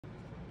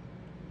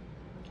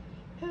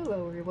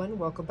Hello everyone,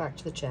 welcome back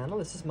to the channel.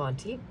 This is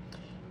Monty.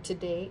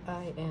 Today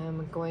I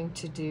am going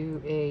to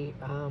do a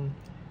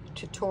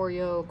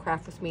tutorial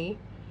craft with me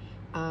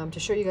to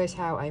show you guys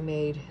how I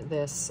made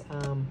this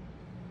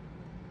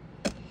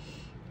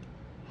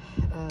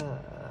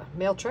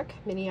mail truck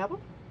mini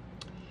album.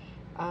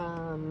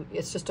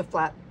 It's just a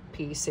flat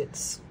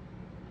piece.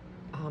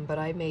 But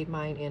I made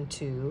mine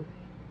into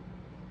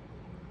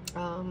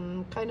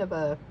kind of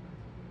a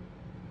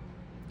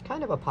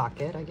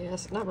pocket, I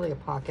guess. Not really a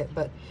pocket,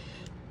 but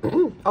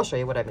I'll show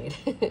you what I made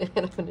and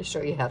I'm going to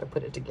show you how to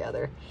put it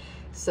together.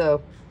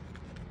 So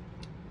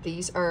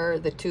these are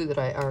the two that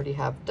I already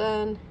have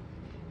done,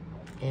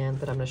 and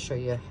then I'm going to show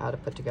you how to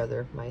put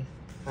together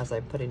as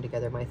I'm putting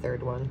together my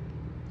third one.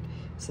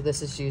 So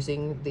this is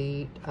using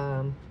the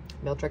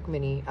Mail Truck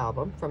Mini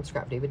album from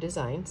Scrap David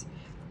Designs,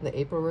 the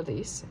April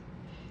release.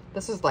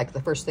 This is like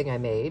the first thing I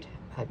made.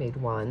 I made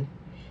one,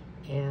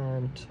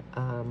 and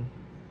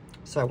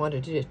so I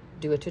wanted to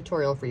do a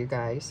tutorial for you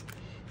guys.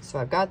 So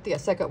I've got the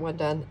second one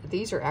done.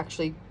 These are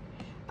actually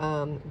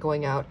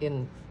going out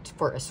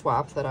for a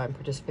swap that I'm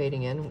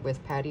participating in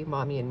with Patty,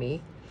 Mommy, and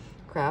Me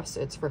Crafts.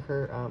 It's for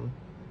her,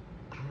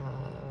 I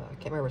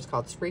can't remember what it's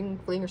called, Spring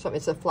Fling or something.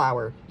 It's a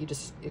flower. You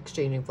just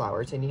exchanging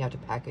flowers, and you have to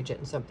package it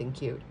in something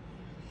cute.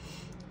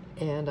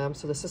 And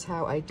so this is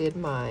how I did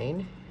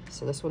mine.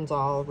 So this one's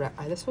all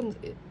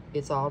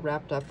it's all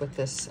wrapped up with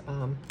this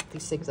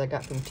these things I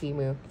got from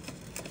Temu,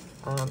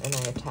 and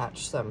I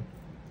attached some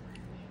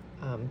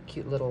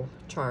cute little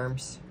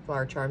charms,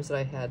 flower charms that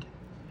I had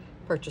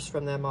purchased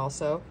from them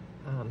also.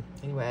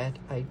 Anyway,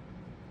 I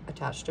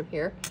attached them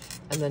here,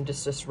 and then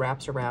just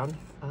wraps around,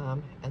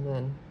 and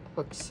then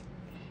hooks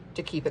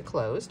to keep it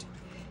closed,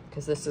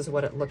 because this is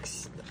what it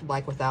looks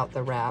like without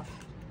the wrap.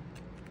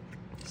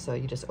 So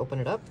you just open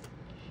it up,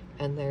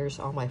 and there's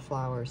all my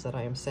flowers that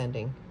I am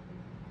sending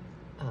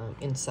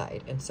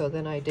inside. And so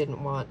then I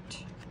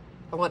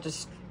want to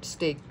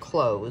stay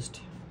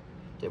closed.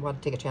 Didn't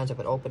want to take a chance of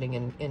it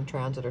opening in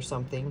transit or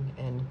something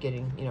and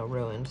getting,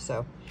 ruined.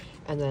 So,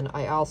 and then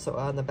I also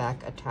on the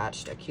back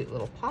attached a cute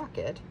little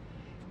pocket.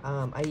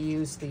 I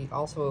used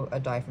also a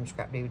die from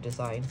Scrap David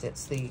Designs.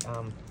 It's the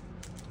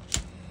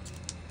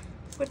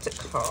what's it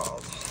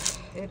called?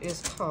 It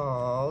is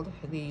called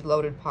the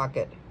Loaded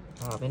Pocket,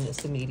 and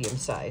it's the medium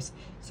size.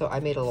 So I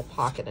made a little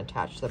pocket and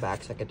attached to the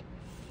back so I could.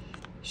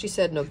 She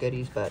said no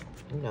goodies, but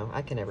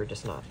I can never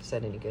just not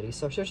send any goodies.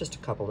 So there's just a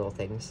couple little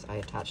things I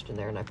attached in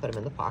there, and I put them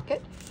in the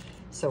pocket.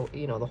 So,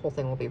 the whole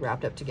thing will be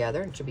wrapped up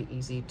together. It should be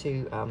easy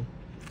to,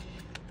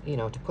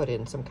 to put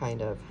in some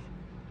kind of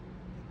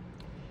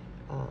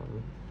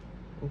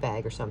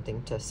bag or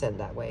something to send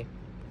that way.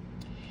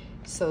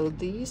 So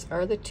these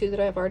are the two that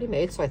I've already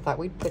made. So I thought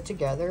we'd put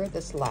together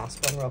this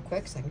last one real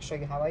quick so I can show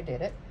you how I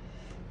did it.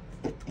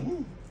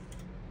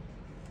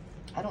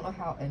 I don't know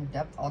how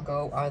in-depth I'll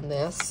go on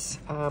this.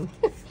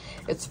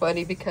 It's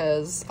funny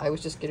because I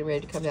was just getting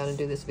ready to come down and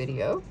do this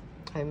video.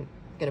 I'm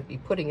going to be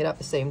putting it up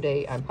the same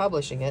day I'm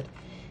publishing it.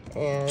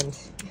 And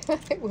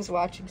I was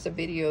watching some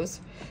videos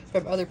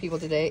from other people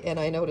today, and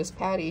I noticed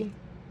Patty,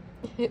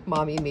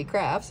 Mommy and Me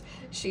Crafts,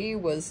 she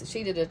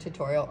did a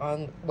tutorial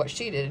on what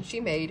she did, and she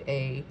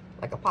made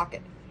like a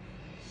pocket.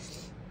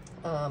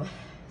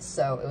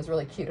 So it was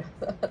really cute.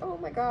 Oh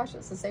my gosh,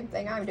 it's the same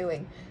thing I'm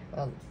doing.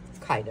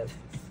 Kind of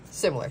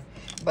similar,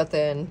 but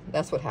then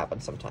that's what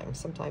happens sometimes.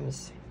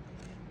 Sometimes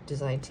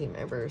design team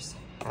members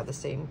have the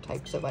same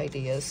types of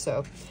ideas.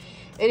 So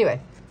anyway,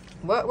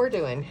 what we're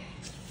doing,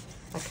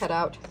 I cut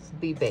out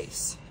the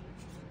base,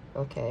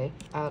 okay,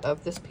 out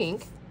of this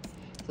pink.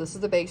 So this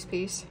is the base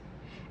piece,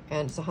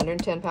 and it's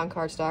 110-pound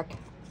cardstock.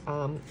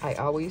 I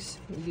always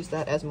use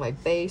that as my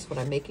base when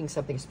I'm making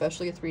something,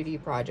 especially a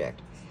 3D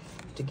project,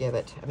 to give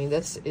it. I mean,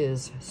 this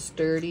is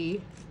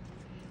sturdy.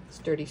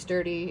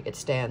 It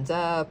stands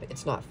up,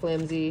 it's not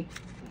flimsy.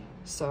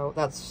 So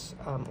that's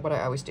what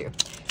I always do.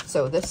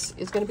 So this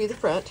is going to be the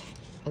front,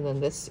 and then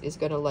this is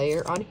going to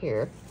layer on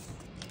here.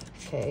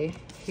 Okay,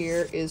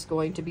 here is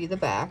going to be the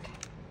back.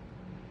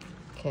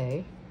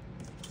 Okay,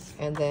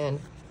 and then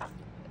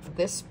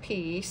this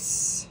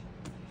piece,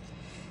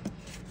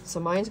 so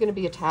mine's going to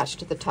be attached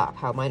to the top,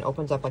 how mine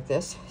opens up like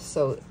this.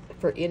 So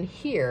for in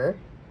here,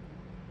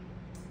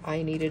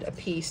 I needed a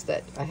piece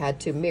that I had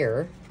to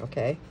mirror,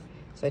 okay?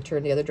 So I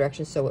turn the other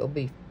direction so it will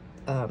be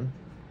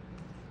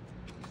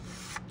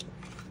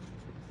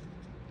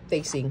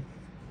facing.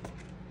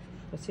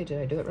 Let's see, did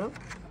I do it wrong?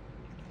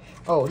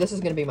 Oh, this is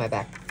going to be my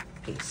back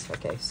piece.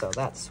 Okay, so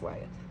that's why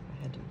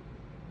I had to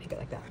make it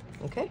like that.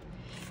 Okay,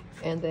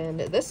 and then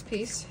this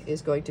piece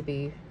is going to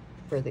be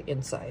for the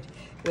inside,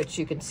 which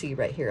you can see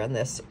right here on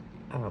this.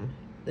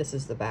 This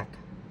is the back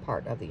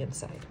part of the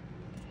inside.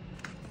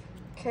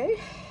 Okay,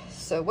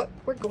 so what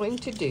we're going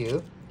to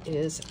do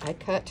is I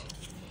cut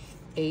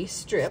a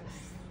strip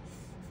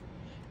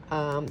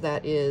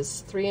that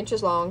is 3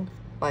 inches long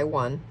by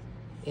 1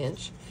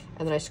 inch,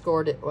 and then I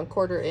scored it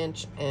 1/4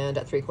 inch and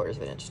at 3/4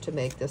 of an inch to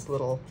make this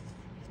little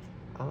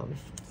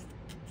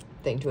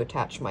thing to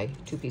attach my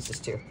two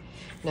pieces to.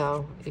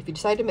 Now, if you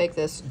decide to make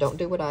this, don't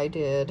do what I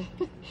did.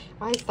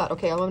 I thought,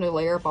 okay, I'm going to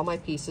layer up all my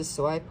pieces,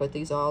 so I put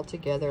these all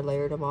together,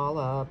 layered them all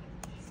up,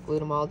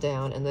 glued them all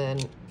down, and then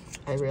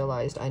I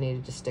realized I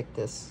needed to stick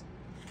this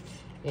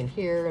in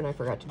here, and I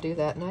forgot to do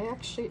that, and I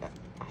actually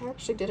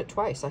did it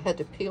twice. I had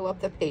to peel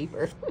up the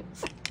paper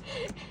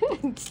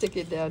and stick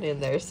it down in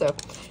there. So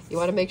you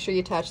want to make sure you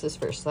attach this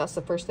first. So that's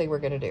the first thing we're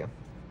going to do.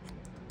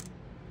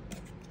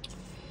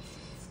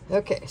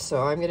 Okay,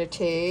 so I'm going to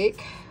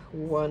take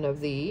one of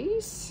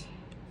these.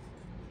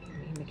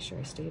 Let me make sure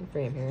I stay in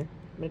frame here.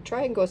 I'm going to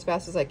try and go as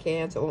fast as I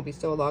can so it won't be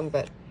so long,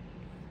 but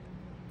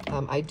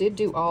I did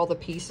do all the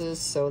pieces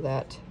so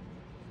that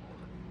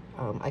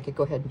I could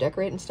go ahead and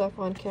decorate and stuff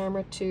on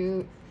camera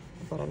too,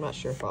 but I'm not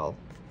sure if I'll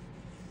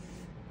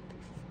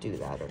do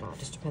that or not.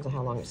 Just depends on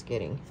how long it's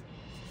getting.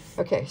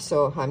 Okay,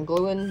 so I'm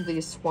gluing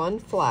this one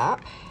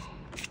flap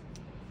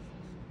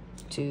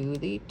to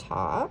the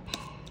top.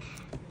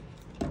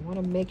 I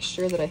want to make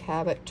sure that I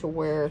have it to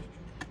where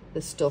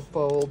this still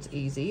folds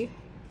easy.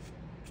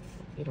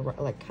 You know,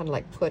 like kind of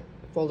like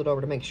fold it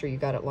over to make sure you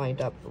got it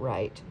lined up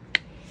right.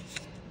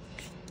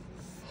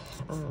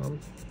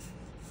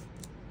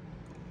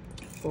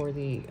 For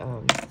the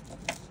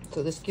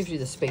so this gives you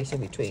the space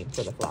in between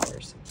for the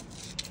flowers.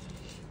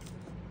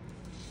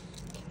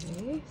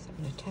 Okay, so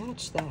I'm going to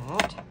attach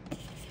that,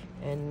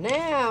 and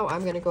now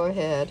I'm going to go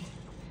ahead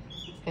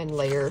and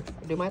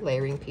do my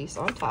layering piece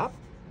on top.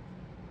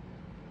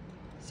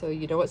 So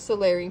you know it's the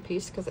layering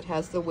piece because it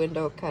has the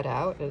window cut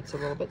out, and it's a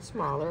little bit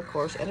smaller, of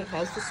course, and it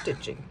has the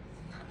stitching.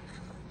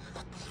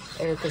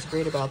 Erica's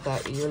great about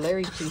that. Your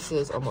layering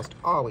pieces almost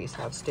always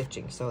have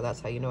stitching, so that's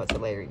how you know it's a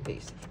layering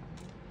piece.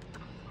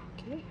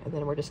 Okay, and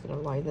then we're just going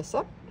to line this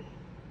up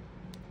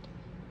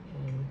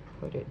and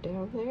put it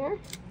down there.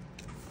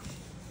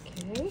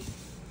 Okay,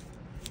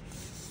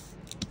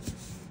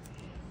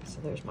 so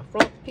there's my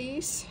front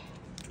piece.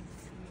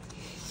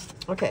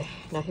 Okay,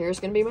 now here's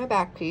going to be my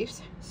back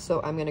piece.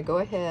 So I'm going to go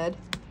ahead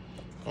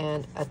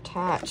and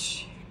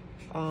attach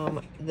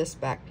this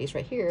back piece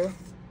right here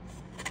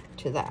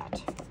to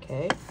that.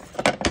 Okay,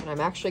 and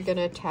I'm actually going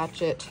to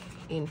attach it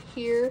in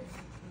here,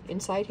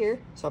 inside here.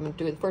 So I'm going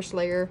to do the first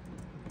layer.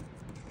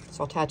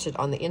 So I'll attach it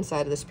on the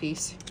inside of this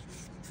piece,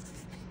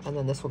 and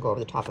then this will go over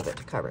the top of it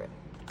to cover it.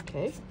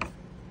 Okay,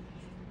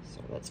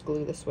 so let's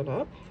glue this one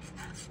up.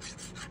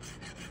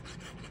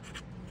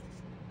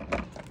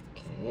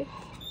 Okay,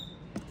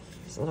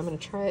 so then I'm going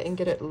to try and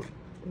get it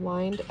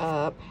lined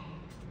up.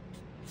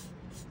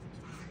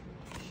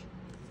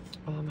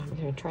 I'm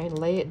going to try and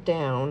lay it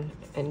down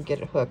and get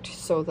it hooked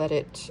so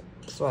that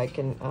so I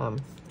can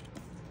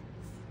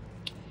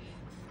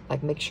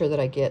like make sure that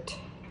I get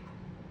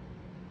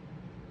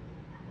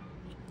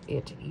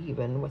it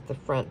even with the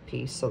front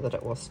piece so that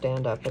it will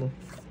stand up and,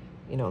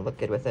 you know, look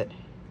good with it.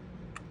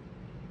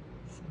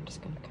 So I'm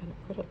just going to kind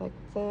of put it like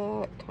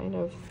that, kind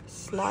of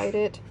slide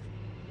it.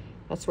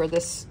 That's where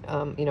this,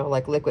 you know,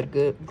 like liquid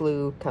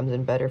glue comes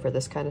in better for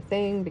this kind of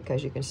thing,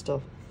 because you can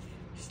still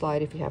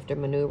slide if you have to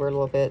maneuver a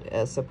little bit,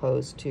 as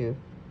opposed to,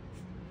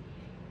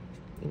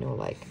 you know,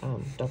 like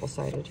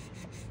double-sided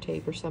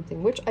tape or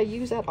something, which I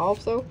use that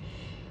also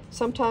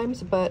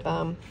sometimes, but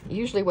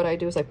usually what I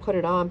do is I put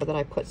it on, but then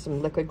I put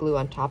some liquid glue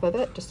on top of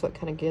it, just so it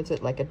kind of gives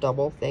it like a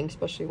double thing,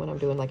 especially when I'm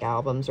doing like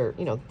albums or,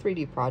 you know,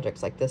 3D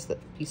projects like this that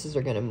pieces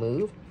are going to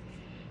move.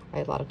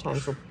 A lot of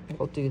times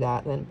we'll do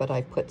that then, but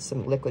I put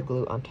some liquid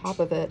glue on top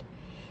of it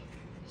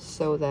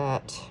so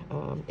that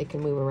it can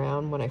move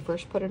around when I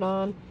first put it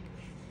on,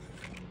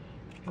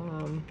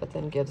 but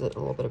then gives it a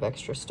little bit of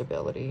extra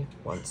stability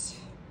once,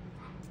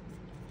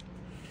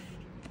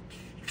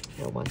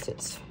 you know, once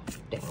it's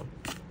down.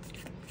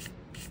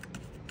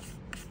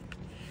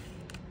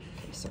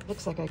 Okay, so it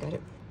looks like I got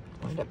it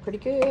lined up pretty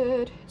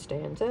good. It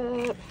stands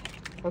up.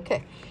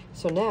 Okay,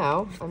 so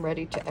now I'm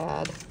ready to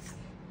add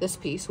this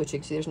piece, which you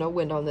can see there's no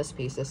window on this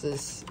piece. This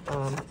is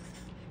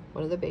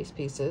one of the base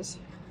pieces.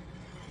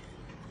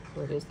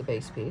 Where it is the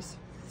base piece.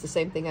 It's the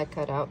same thing I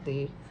cut out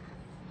the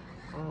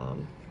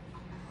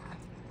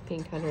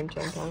pink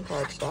 110 pound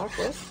cardstock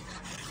with.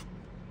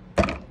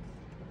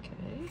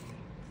 Okay.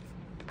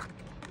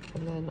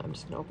 And then I'm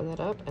just going to open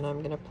that up, and I'm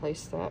going to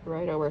place that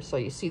right over. So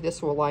you see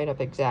this will line up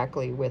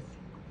exactly with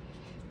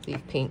the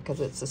pink because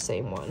it's the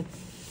same one.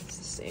 It's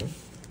the same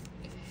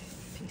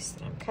piece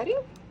that I'm cutting.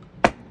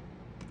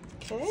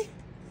 Okay.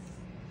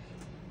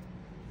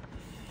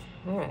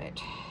 All right.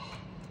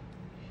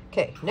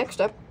 Okay, next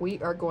up we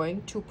are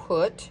going to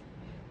put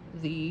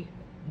the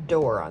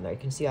door on there. You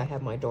can see I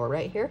have my door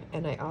right here,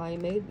 and I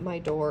made my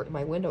door,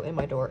 my window and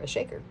my door a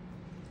shaker.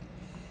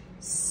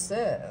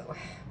 So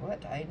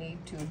what I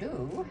need to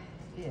do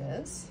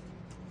is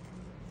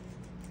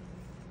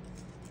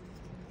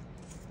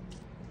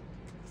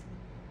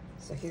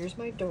so here's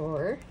my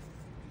door.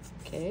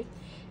 Okay.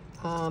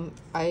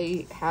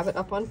 I have it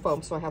up on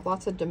foam, so I have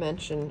lots of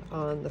dimension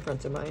on the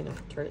fronts of mine.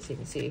 I'll turn it so you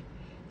can see.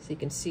 So you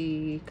can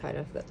see kind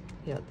of that,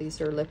 you know,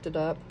 these are lifted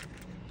up.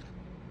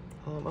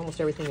 Almost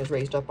everything is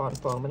raised up on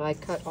foam, and I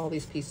cut all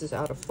these pieces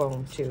out of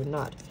foam too,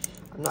 not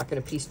I'm not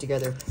going to piece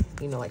together,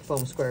 you know, like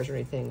foam squares or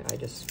anything. I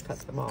just cut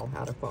them all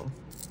out of foam.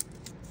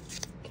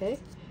 Okay,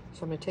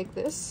 so I'm going to take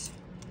this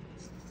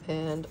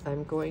and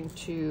I'm going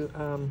to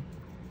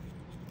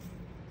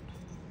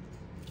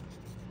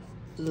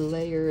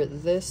layer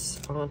this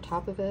on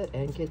top of it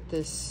and get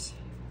this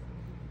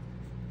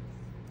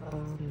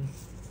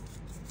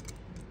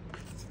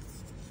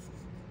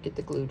get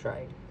the glue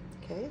drying.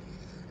 Okay.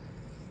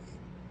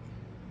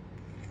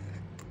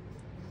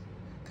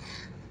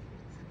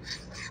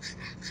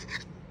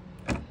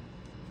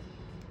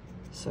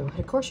 So,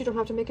 of course, you don't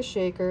have to make a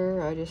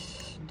shaker. I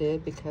just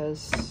did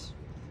because,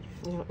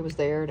 you know, it was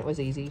there and it was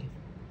easy.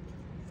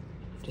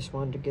 Just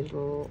wanted to get a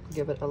little,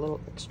 give it a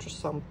little extra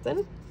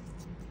something.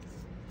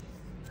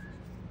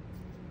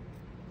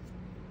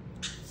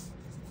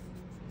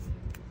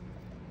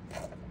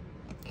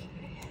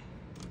 Okay.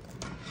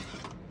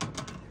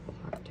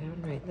 Lock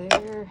down right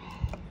there.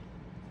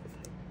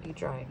 Be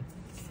drying.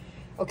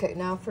 Okay,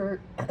 now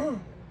for,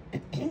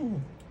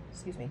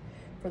 excuse me,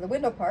 for the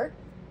window part,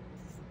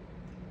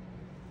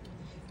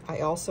 I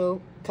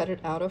also cut it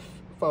out of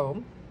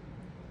foam,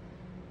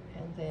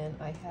 and then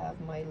I have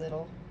my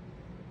little,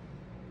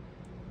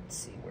 let's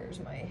see, where's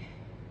my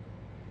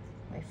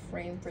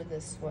frame for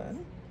this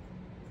one.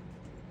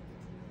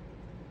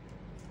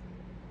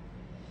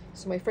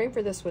 So my frame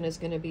for this one is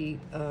going to be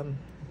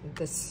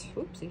this,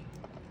 oopsie,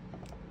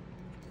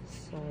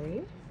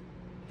 sorry,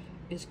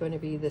 is going to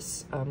be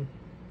this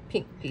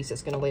pink piece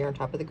that's going to layer on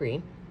top of the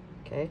green,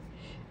 okay?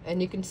 And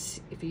you can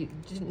see, if you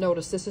didn't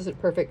notice, this isn't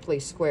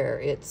perfectly square.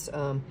 It's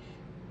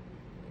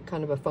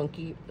kind of a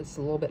funky, it's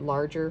a little bit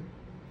larger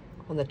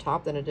on the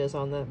top than it is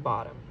on the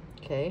bottom,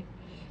 okay?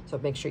 So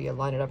make sure you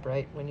line it up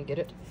right when you get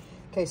it.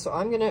 Okay, so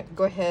I'm gonna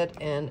go ahead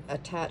and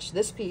attach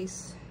this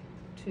piece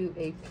to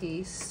a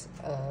piece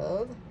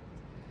of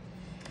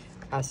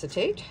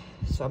acetate.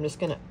 So I'm just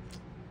gonna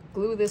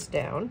glue this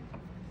down.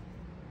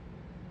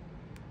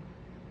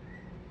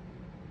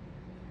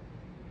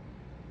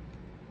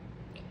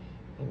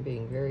 I'm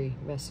being very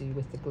messy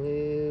with the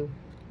glue.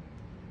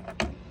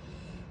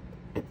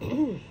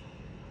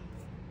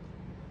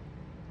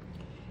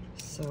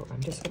 So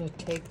I'm just going to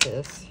take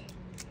this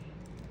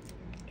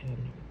and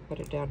put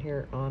it down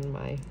here on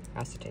my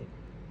acetate.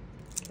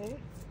 Okay,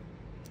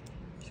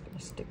 just going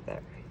to stick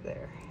that right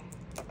there.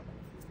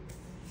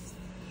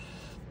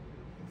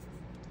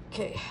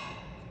 Okay.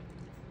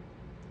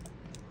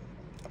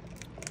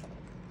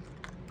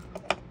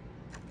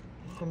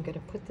 I'm going to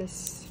put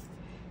this,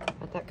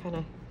 let that kind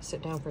of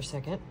sit down for a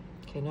second.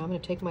 Okay, now I'm going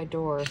to take my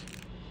door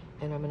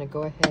and I'm going to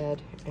go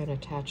ahead and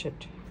attach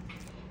it.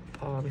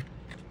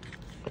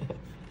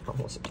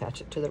 Almost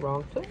attach it to the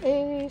wrong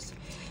place.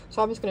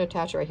 So I'm just going to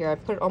attach it right here. I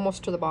put it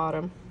almost to the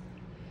bottom.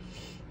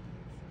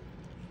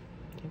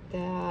 Like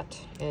that.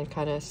 And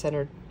kind of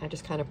centered. I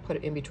just kind of put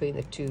it in between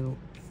the two,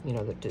 you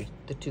know,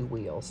 the two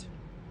wheels.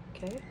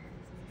 Okay.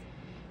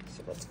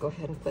 So let's go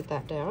ahead and put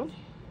that down.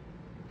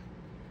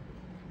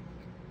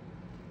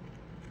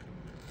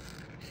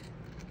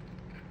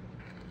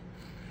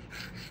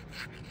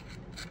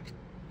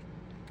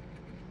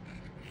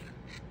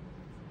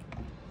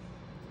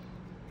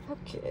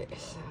 Okay,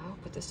 so I'll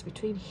put this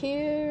between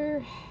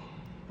here,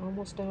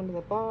 almost down to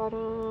the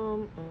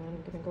bottom.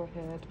 I'm going to go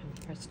ahead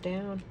and press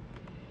down.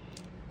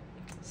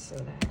 So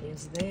that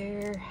is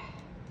there.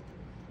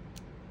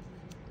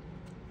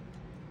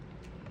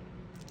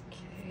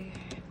 Okay,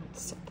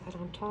 let's set that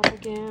on top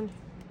again.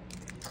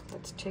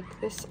 Let's take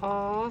this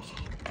off.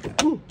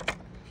 And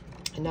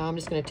now I'm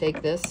just going to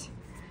take this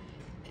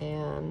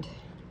and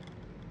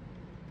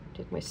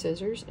take my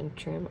scissors and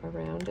trim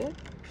around it.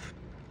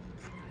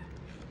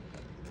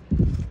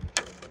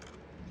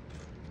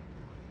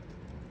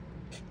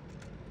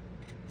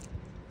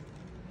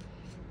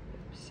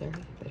 Sorry,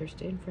 better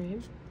stay in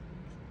frame.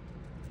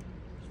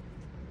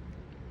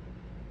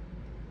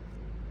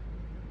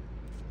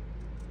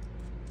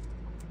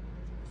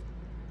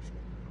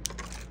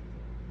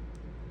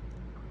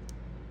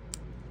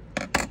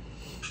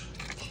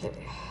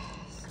 Okay,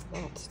 so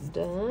that's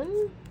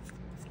done.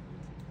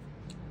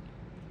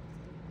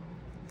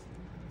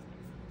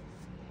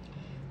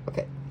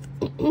 Okay.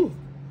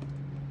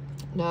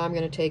 Now I'm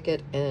going to take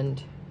it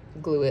and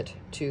glue it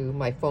to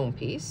my foam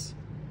piece.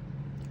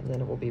 And then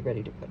it will be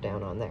ready to put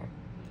down on there.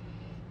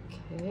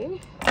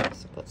 Okay,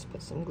 so let's put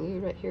some glue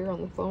right here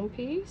on the foam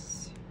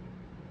piece.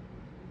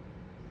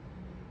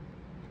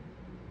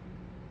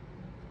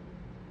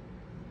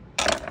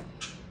 Of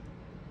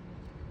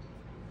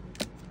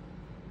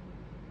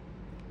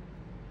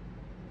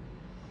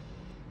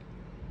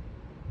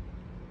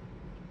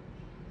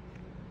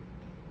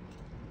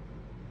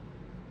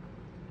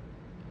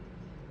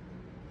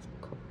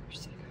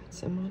course, I got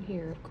some on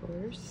here, of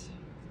course.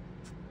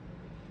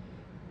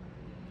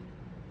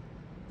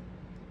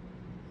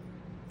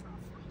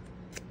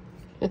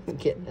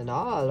 Getting it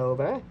all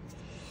over.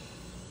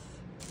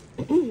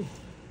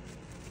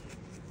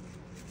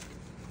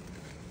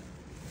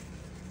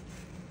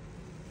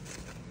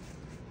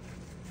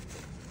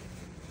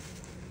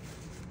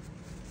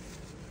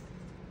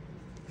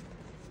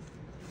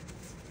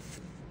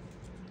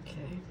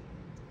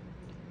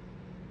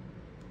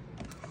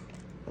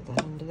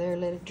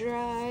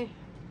 dry.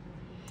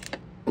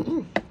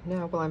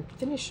 Now, while I'm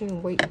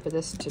finishing waiting for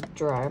this to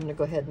dry, I'm going to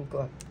go ahead and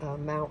go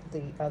mount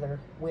the other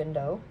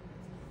window.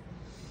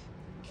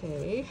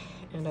 Okay,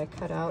 and I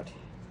cut out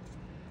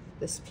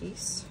this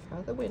piece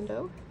of the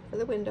window for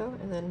the window,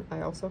 and then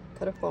I also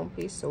cut a foam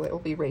piece so it will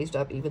be raised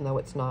up even though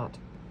it's not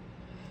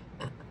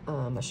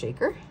a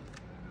shaker.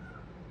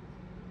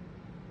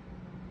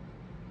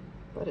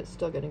 But it's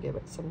still going to give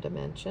it some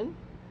dimension.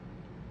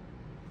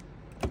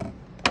 And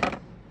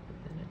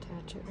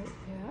attach it right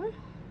there.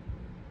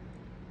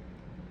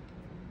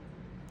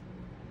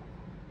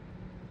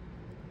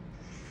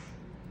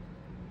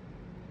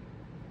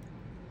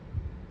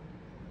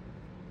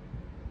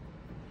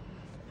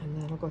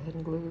 And then I'll go ahead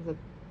and put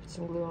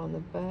some glue on the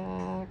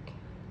back.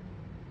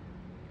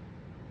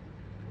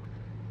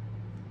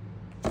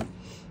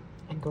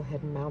 And go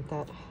ahead and mount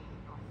that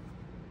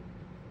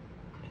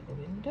at the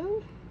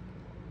window.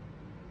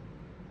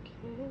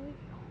 Okay,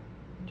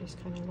 and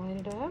just kind of line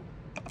it up.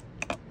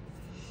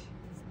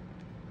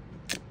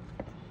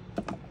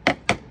 Put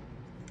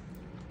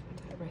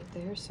that right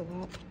there so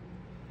that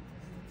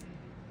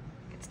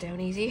gets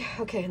down easy.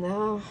 Okay,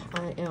 now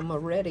I am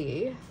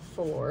ready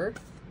for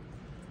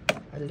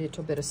a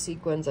little bit of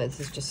sequins. This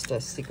is just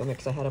a sequin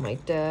mix I had on my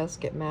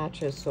desk. It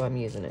matches, so I'm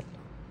using it.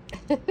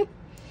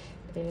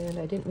 And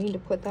I didn't mean to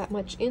put that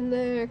much in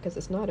there because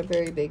it's not a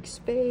very big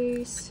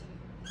space.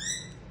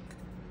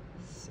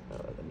 So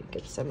let me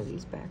get some of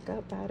these back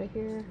up out of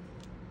here.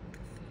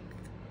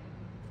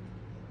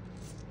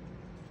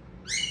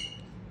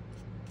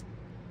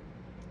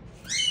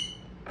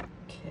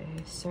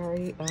 Okay,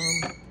 sorry,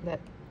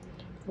 that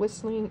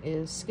whistling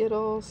is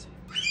Skittles.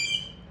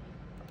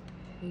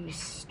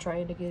 He's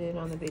trying to get in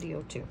on the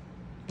video too,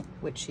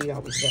 which he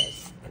always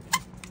does.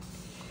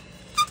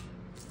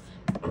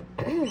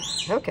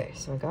 Okay,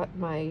 so I got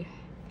my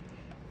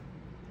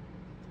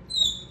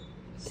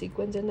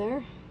sequins in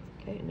there.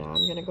 Okay, now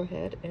I'm gonna go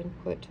ahead and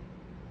put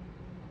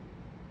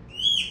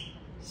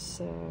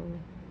some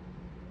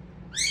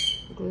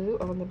glue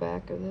on the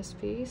back of this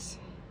piece.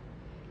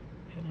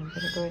 And I'm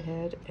gonna go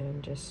ahead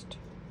and just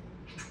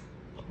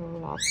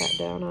plop that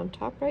down on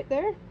top right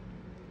there.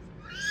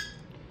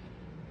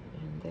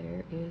 And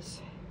there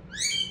is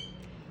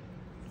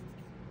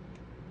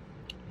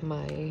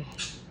my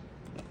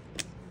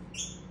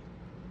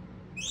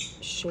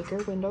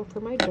shaker window for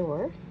my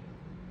door.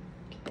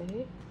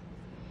 Okay.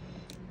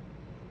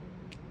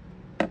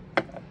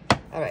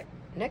 All right,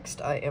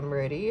 next I am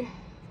ready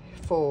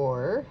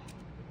for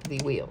the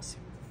wheels.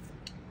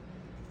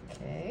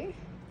 Okay.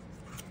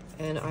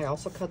 And I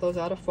also cut those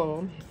out of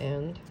foam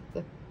and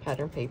the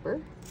pattern paper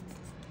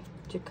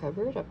to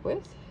cover it up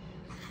with.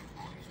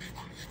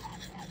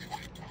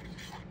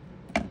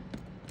 Okay,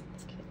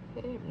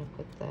 I'm gonna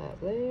put that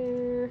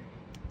there.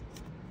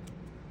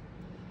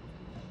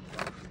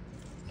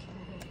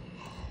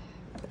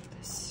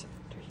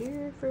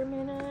 Here for a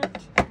minute.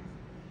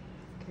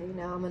 Okay,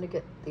 now I'm going to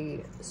get the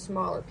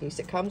smaller piece.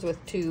 It comes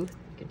with two, you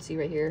can see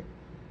right here,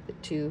 the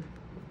two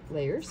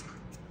layers.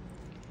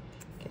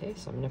 Okay,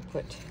 so I'm going to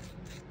put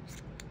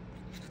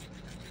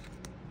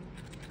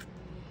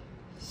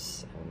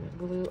some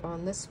glue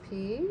on this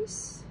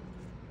piece,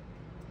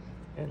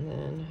 and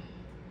then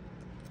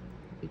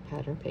the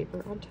pattern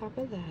paper on top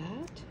of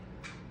that.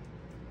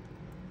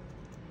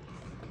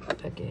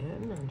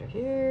 Again, under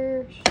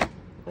here,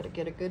 let it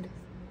get a good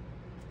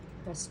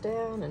press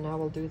down, and now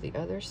we'll do the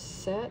other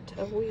set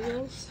of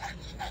wheels.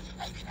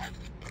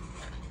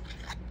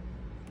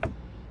 Put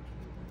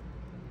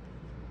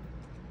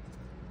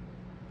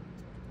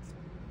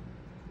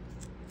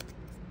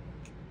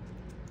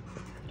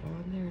it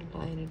on there and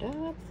line it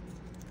up.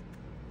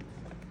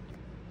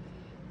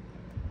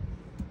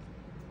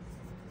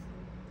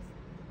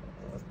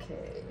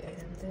 Okay,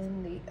 and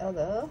then the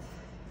other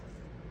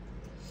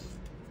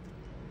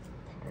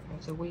part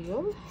of the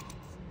wheel.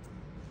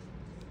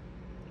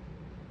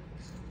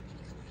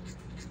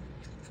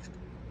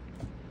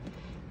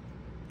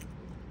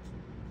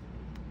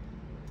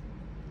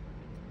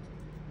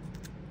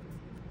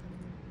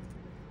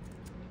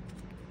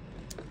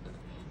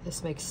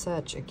 This makes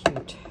such a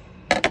cute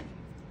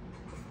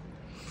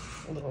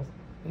little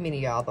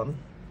mini album.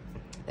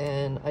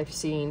 And I've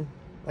seen,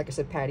 like I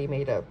said, Patty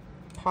made a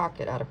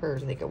pocket out of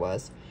hers, I think it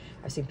was.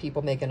 I've seen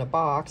people making a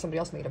box. Somebody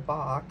else made a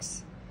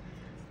box.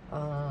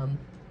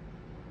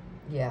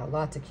 Yeah,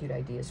 lots of cute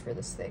ideas for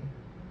this thing.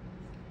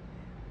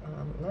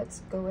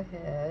 Let's go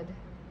ahead.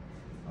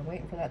 I'm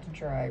waiting for that to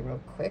dry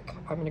real quick.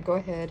 I'm going to go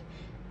ahead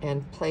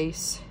and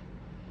place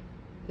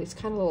these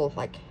kind of little,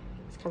 like,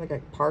 it's kind of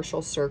like a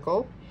partial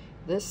circle.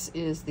 This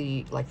is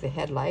the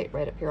headlight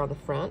right up here on the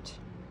front,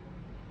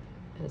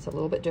 and it's a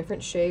little bit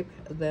different shape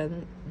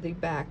than the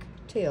back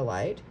tail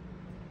light,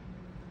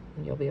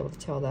 and you'll be able to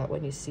tell that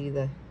when you see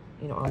the,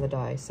 on the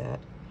die set.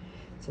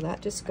 So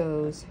that just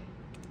goes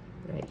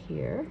right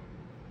here.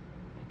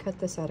 I cut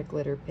this out of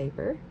glitter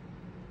paper,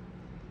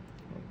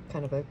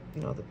 kind of a,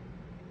 the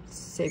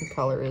same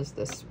color as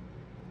this,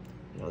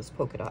 this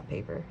polka dot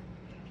paper.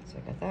 So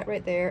I got that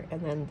right there,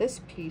 and then this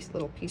piece,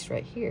 little piece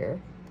right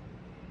here,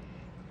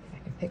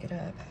 pick it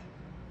up.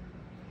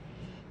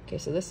 Okay,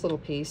 so this little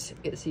piece,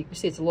 you can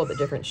see it's a little bit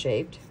different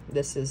shaped.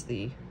 This is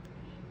the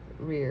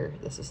rear,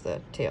 this is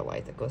the tail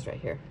light that goes right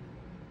here.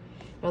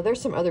 Now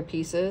there's some other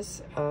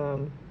pieces.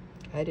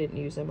 I didn't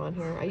use them on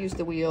here. I used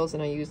the wheels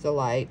and I used the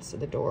lights,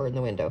 the door and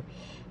the window.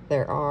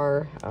 There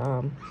are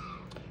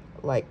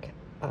like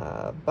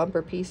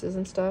bumper pieces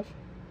and stuff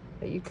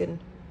that you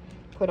can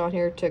put on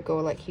here to go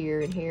like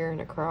here and here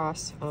and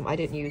across. I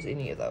didn't use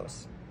any of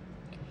those.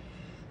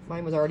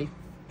 Mine was already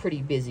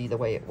pretty busy the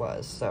way it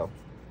was, so.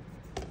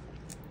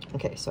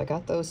 Okay, so I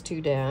got those two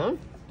down.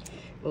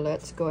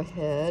 Let's go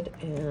ahead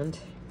and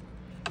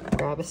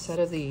grab a set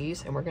of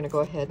these, and we're gonna go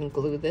ahead and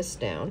glue this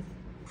down.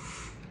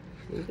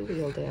 Glue the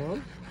wheel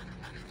down.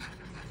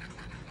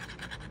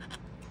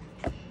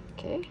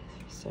 Okay,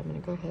 so I'm gonna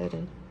go ahead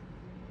and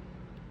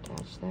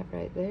attach that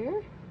right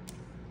there.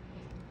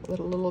 Let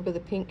a little bit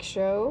of the pink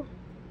show.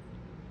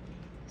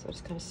 So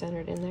just kind of center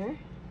it in there.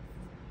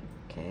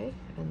 Okay,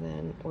 and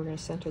then we're gonna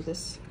center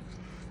this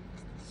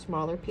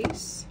smaller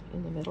piece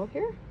in the middle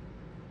here.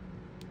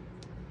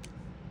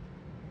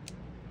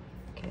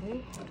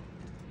 Okay,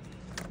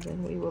 and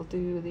then we will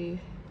do the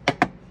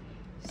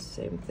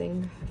same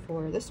thing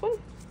for this one.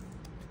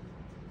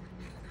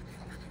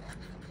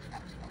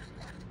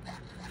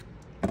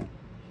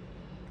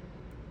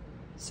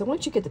 So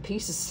once you get the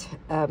pieces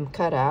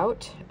cut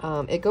out,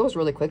 it goes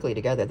really quickly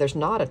together. There's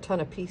not a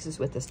ton of pieces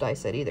with this die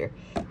set either.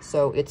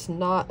 So it's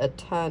not a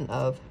ton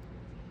of,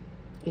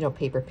 you know,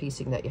 paper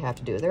piecing that you have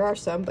to do. There are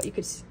some, but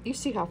you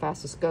see how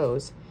fast this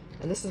goes.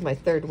 And this is my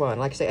third one.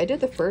 Like I say, I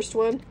did the first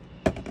one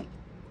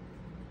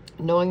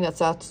knowing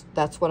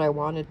that's what I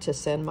wanted to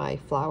send my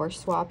flower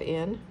swap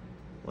in.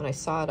 When I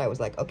saw it, I was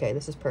like, okay,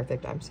 this is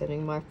perfect. I'm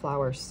sending my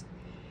flowers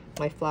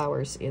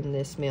in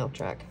this mail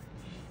truck.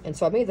 And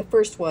so I made the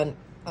first one,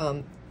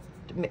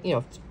 you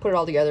know, put it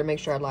all together, make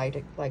sure I liked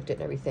it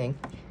and everything.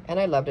 And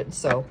I loved it. And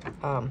so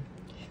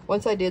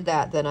once I did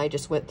that, then I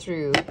just went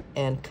through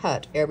and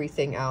cut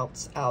everything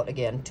else out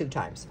again 2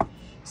 times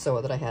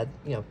so that I had,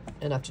 you know,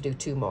 enough to do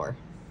 2 more.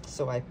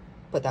 So I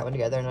put that one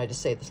together, and I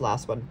just saved this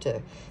last one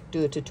to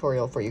do a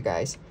tutorial for you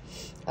guys.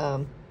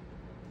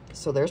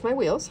 So there's my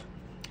wheels.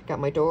 Got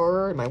my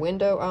door and my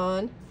window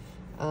on.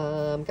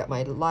 Got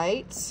my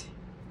lights.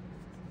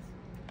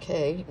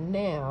 Okay,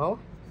 now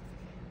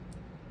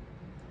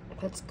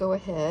let's go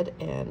ahead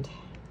and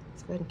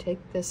take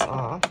this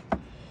off.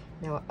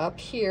 Now up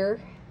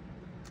here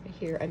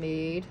I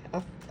made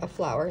a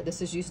flower.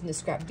 This is using the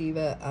Scrap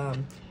Diva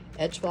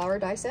Edge Flower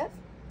die set.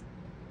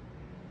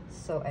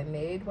 So I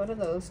made one of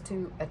those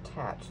to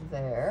attach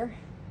there.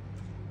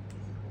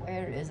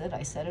 Where is it?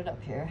 I set it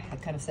up here. I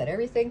kind of set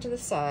everything to the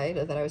side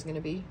that I was going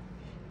to be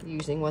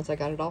using once I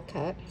got it all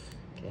cut.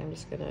 Okay, I'm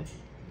just going to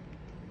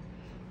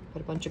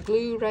put a bunch of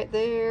glue right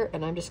there,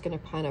 and I'm just going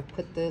to kind of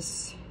put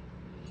this,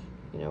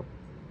 you know,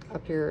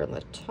 up here on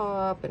the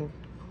top and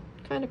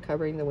kind of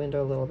covering the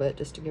window a little bit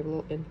just to give a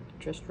little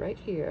interest right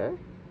here.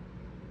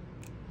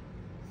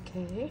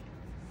 Okay,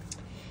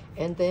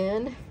 and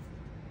then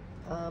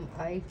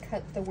I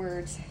cut the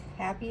words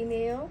Happy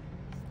Mail.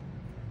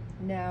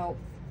 Now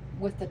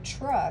with the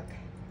truck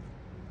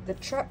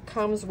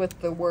comes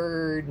with the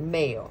word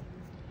mail.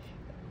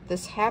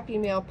 This Happy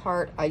Mail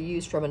part I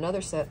used from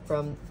another set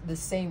from the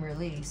same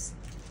release.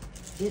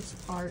 It's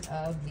part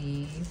of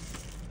the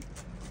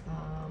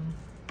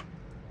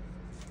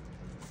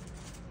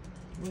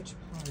which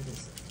part is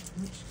it?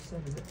 Which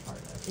set is it part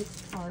of?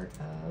 It's part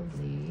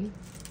of the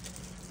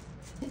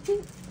let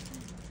me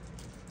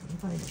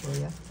find it for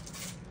you.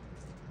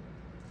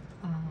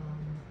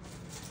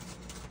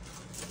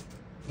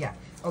 Yeah,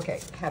 okay,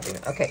 Happy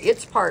Mail. Okay,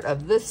 it's part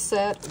of this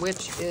set,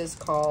 which is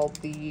called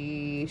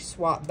the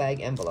swap bag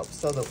envelope.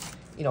 So the,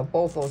 you know,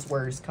 both those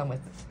words come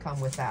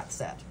with that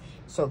set.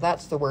 So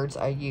that's the words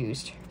I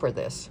used for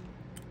this.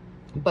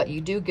 But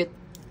you do get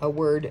a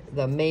word,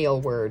 the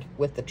mail word,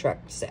 with the truck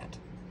set.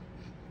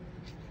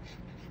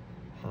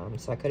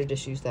 So I could have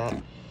just used that,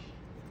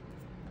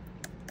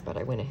 but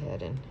I went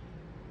ahead and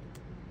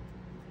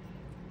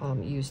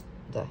used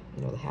the,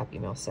 you know, the Happy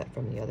Mail set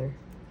from the other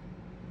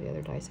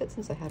die set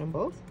since I had them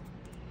both.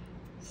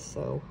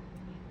 So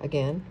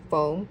again,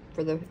 foam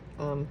for the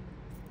so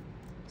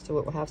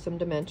it will have some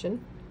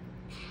dimension,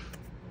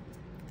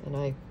 and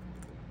I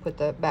put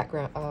the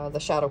background, the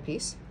shadow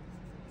piece.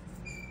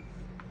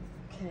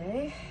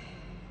 Okay,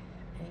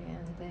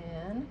 and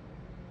then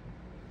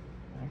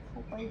I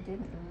hope I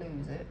didn't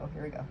lose it. Oh,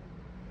 here we go.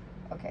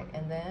 Okay,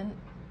 and then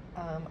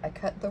I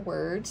cut the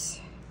words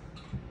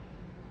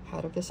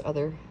out of this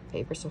other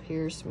paper. So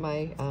here's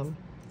my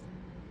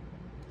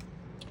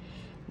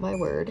my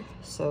word.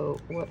 So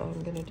what I'm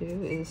gonna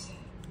do is,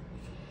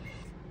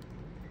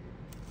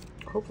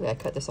 hopefully I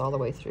cut this all the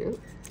way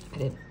through. I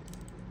didn't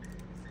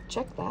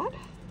check that.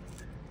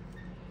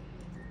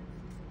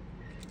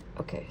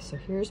 Okay, so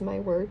here's my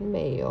word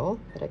mail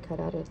that I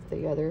cut out of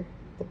the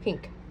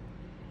pink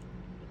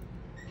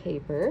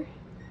paper.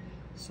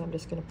 So I'm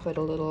just gonna put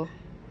a little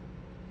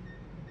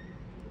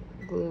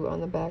glue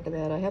on the back of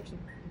that. I have to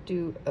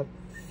do a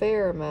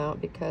fair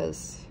amount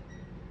because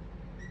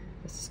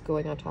This is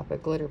going on top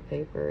of glitter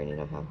paper, and you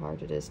know how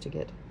hard it is to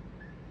get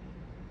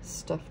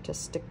stuff to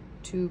stick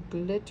to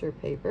glitter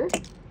paper.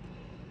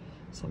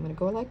 So I'm going to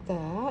go like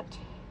that.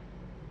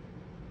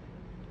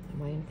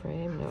 Am I in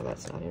frame? No,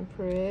 that's not in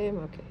frame.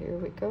 Okay, here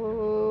we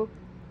go.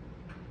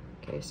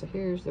 Okay, so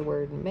here's the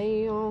word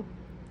mail.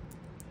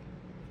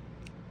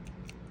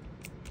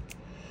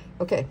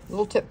 Okay,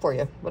 little tip for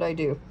you, what I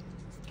do.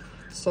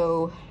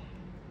 So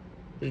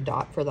the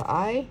dot for the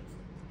I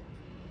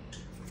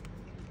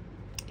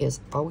is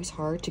always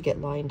hard to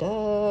get lined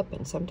up,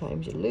 and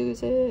sometimes you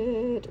lose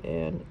it.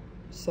 And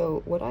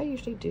so what I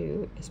usually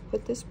do is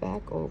put this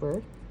back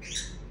over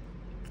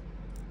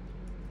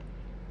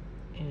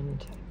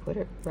and put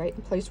it right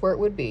in place where it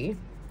would be,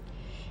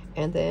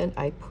 and then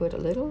I put a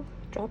little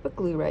drop of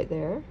glue right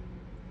there.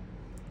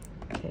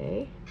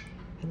 Okay,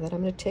 and then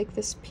I'm going to take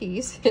this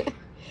piece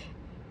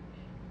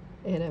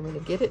and I'm going to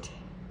get it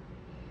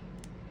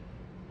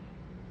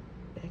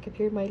back up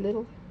here, my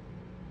little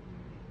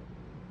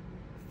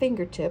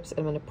fingertips, and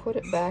I'm going to put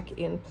it back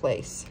in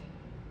place.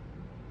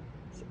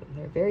 So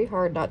they're very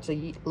hard not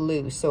to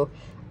lose. So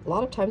a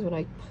lot of times when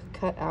I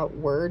cut out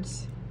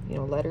words, you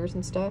know, letters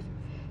and stuff,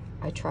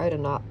 I try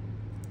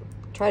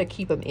to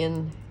keep them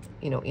in,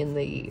 you know, in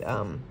the,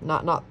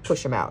 not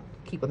push them out,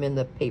 keep them in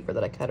the paper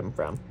that I cut them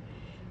from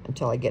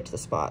until I get to the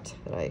spot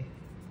that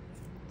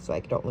so I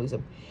don't lose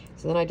them.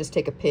 So then I just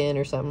take a pin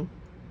or something,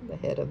 the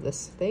head of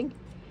this thing,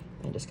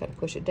 and just kind of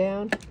push it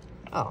down.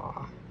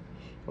 Ah,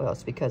 well,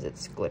 it's because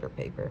it's glitter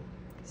paper.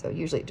 So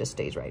usually it just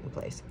stays right in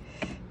place.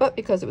 But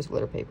because it was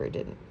glitter paper, it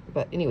didn't.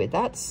 But anyway,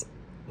 that's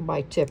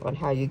my tip on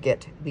how you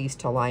get these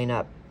to line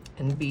up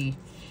and be.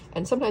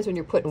 And sometimes when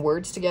you're putting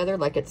words together,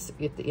 like if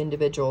the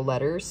individual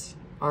letters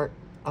aren't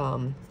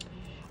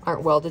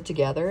welded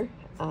together,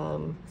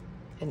 and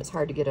it's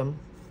hard to get them,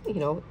 you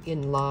know,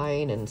 in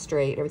line and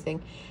straight,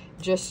 everything,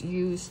 just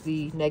use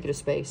the negative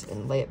space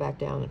and lay it back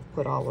down and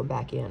put all of them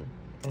back in,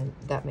 and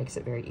that makes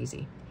it very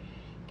easy.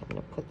 I'm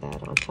going to put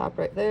that on top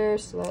right there,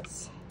 so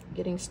that's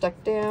getting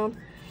stuck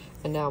down.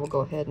 And now we'll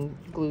go ahead and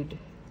glue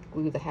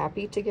the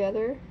happy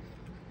together.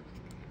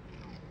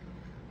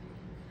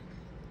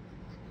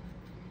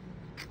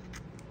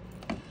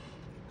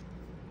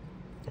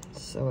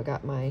 So I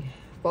got my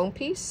foam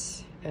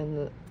piece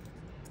and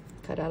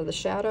cut out of the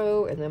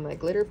shadow, and then my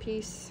glitter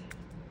piece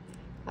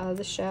out of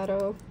the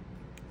shadow.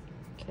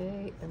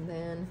 Okay, and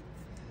then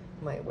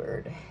my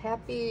word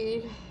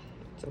happy,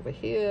 it's over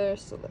here,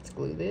 so let's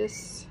glue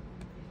this.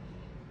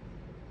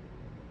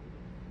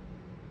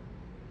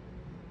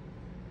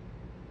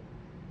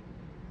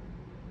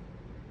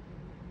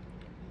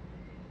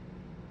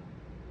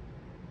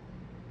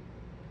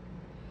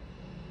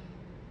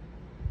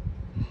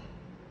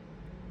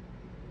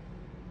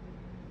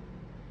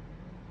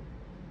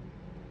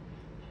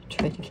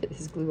 Trying to get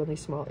this glue on these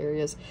small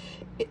areas.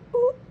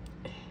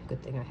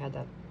 Good thing I had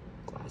that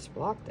glass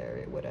block there.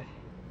 It would have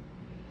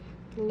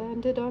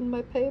landed on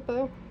my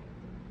paper.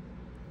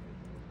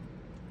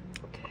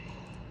 Okay.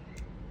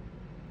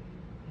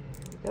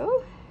 There we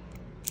go.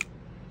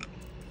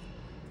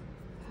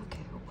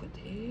 Okay, we'll put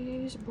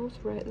these both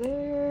right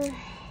there.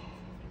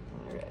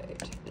 All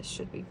right, this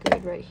should be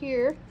good right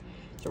here.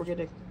 So we're going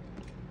to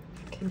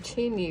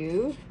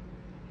continue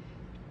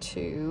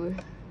to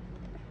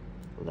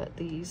let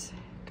these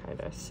kind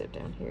of sit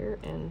down here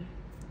and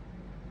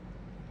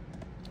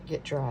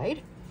get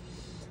dried.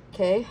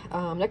 Okay,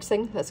 next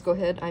thing, let's go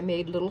ahead. I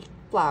made little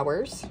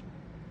flowers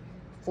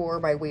for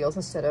my wheels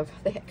instead of,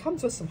 it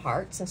comes with some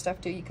hearts and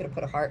stuff too. You could have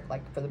put a heart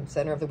like for the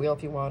center of the wheel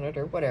if you wanted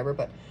or whatever,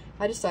 but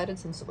I decided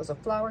since it was a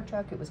flower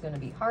truck, it was going to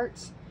be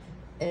hearts.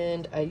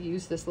 And I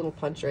used this little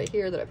punch right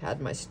here that I've had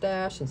in my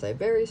stash since I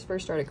very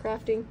first started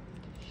crafting,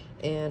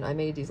 and I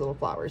made these little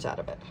flowers out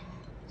of it.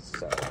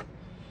 So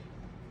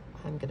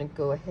I'm going to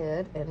go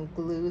ahead and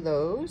glue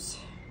those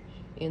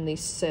in the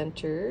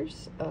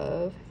centers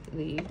of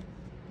the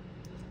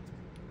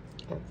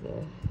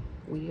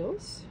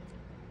wheels.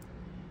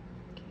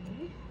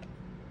 Okay.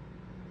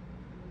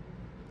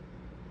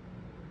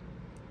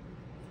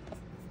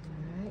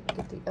 All right,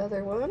 get the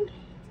other one.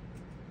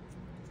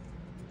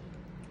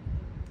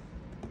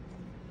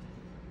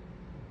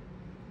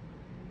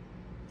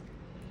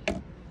 So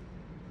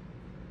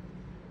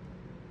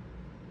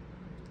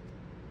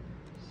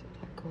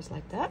that goes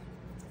like that.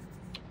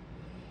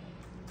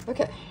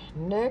 Okay,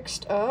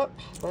 next up,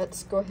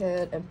 let's go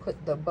ahead and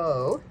put the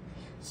bow.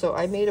 So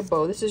I made a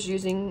bow. This is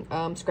using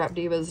Scrap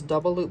Diva's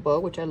double loop bow,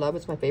 which I love.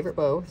 It's my favorite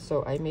bow.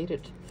 So I made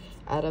it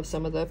out of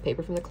some of the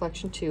paper from the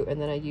collection too. And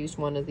then I used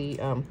one of the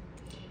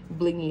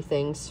blingy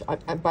things.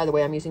 By the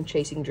way, I'm using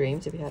Chasing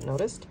Dreams, if you hadn't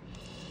noticed.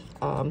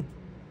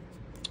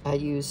 I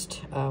used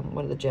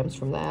one of the gems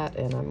from that,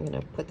 and I'm going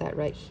to put that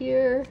right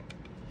here.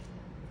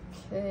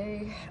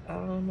 Okay,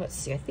 let's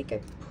see. I think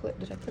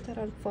did I put that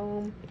on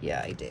foam?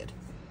 Yeah, I did.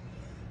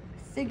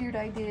 I figured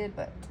I did,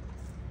 but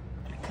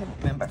I couldn't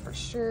remember for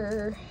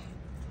sure.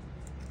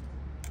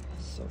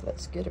 So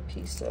let's get a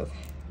piece of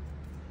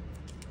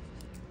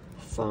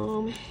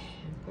foam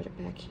and put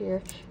it back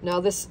here. Now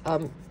this,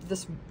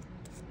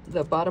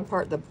 the bottom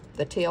part,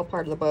 the tail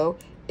part of the bow,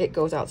 it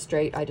goes out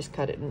straight. I just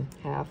cut it in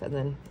half and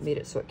then made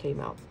it so it came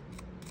out,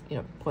 you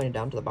know, pointed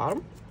down to the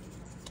bottom.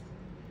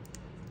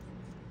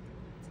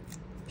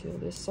 Peel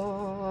this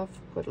off,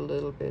 put a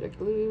little bit of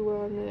glue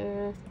on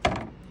there,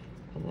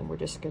 and then we're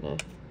just gonna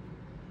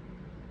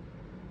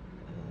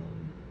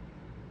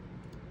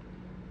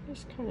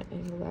just kind of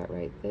angle that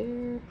right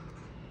there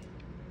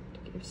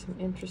to give some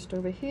interest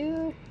over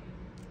here.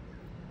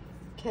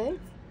 Okay.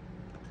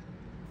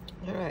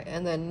 All right,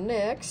 and then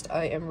next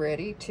I am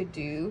ready to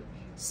do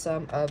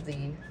some of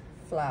the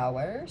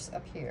flowers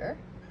up here.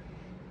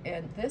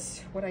 And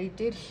this, what I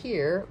did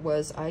here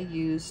was I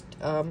used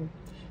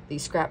the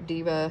Scrap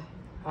Diva.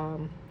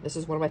 This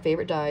is one of my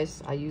favorite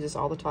dyes. I use this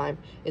all the time.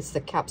 It's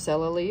the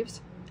cappella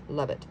leaves.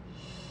 Love it.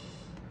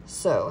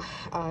 So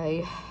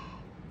I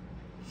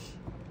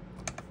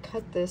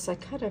cut this. I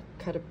kind of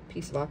cut a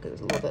piece of off because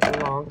it's a little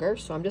bit longer.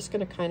 So I'm just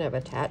going to kind of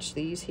attach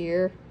these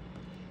here.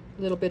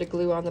 A little bit of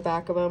glue on the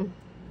back of them.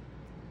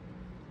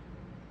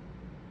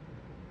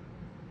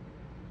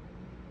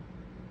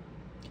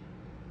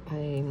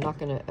 I'm not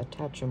going to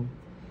attach them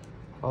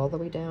all the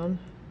way down.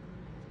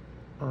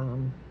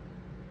 I'm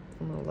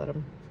going to let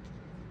them,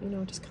 you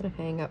know, just kind of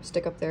hang up,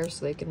 stick up there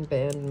so they can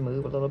bend and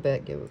move a little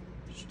bit, give,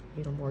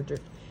 you know, more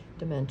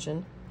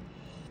dimension.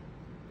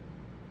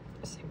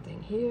 Same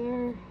thing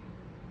here.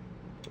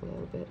 A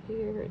little bit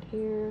here and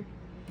here.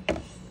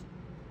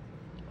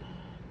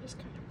 Just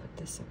kind of put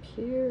this up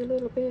here a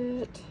little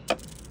bit.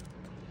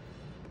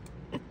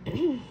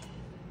 And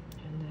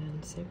then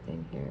same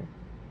thing here.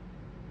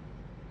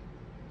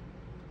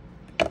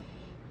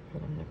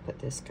 And I'm going to put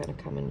this kind of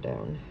coming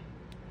down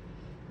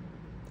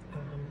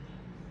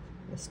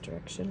this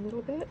direction a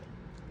little bit.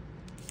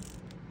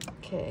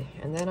 Okay,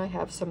 and then I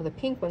have some of the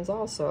pink ones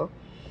also.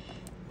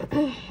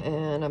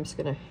 And I'm just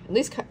gonna, in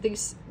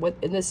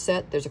this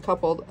set, there's a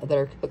couple that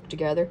are hooked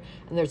together,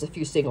 and there's a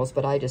few singles,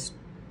 but I just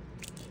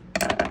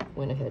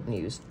went ahead and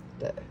used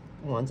the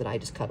ones, and I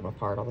just cut them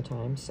apart all the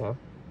time. So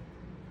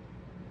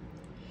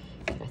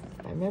if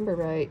I remember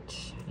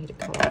right, I need to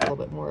cut off a little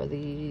bit more of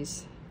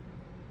these.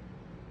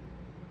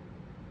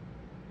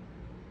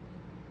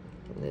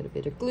 A little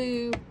bit of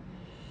glue,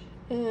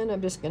 and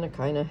I'm just gonna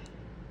kind of,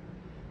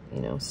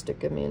 you know,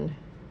 stick them in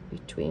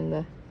between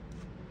the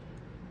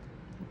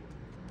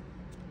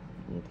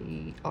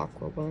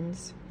aqua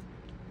ones.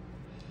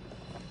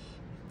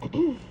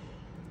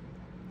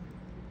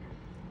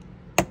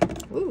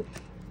 Ooh,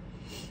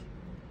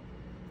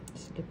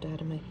 slipped out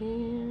of my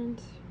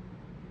hand.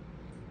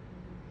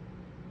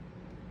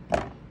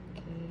 Okay,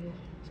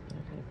 just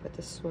gonna kind of put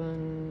this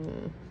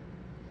one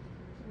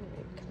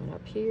coming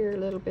up here a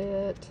little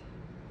bit.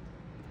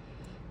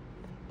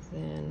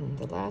 Then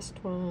the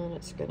last one,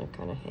 it's gonna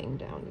kind of hang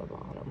down the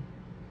bottom.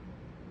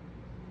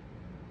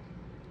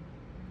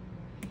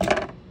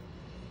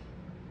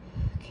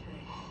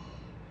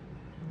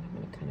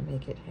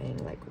 Make it hang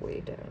like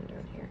way down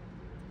here.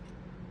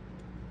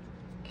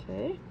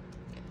 Okay,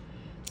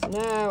 so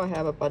now I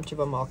have a bunch of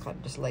them all kind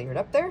of just layered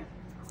up there,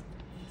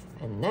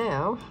 and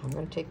now I'm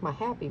going to take my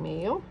Happy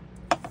Meal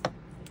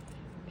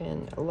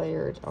and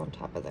layer it on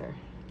top of there.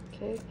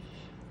 Okay,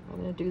 I'm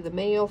going to do the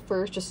mail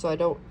first, just so I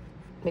don't,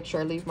 make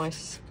sure I leave my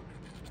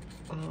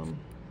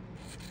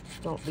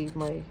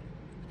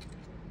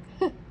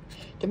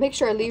to make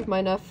sure I leave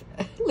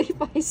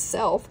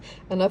myself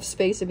enough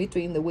space in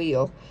between the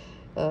wheel.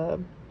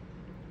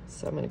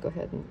 So I'm going to go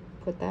ahead and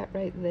put that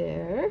right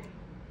there.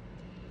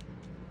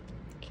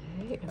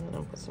 Okay, and then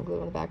I'll put some glue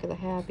on the back of the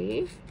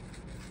Happy.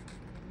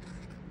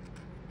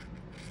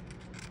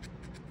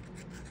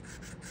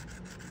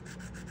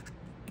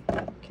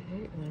 Okay,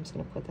 and I'm just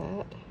going to put that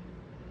up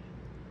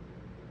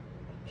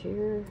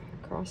here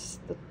across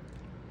the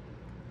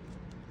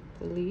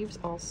leaves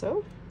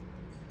also.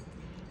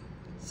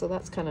 So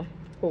that's kind of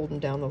holding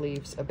down the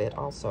leaves a bit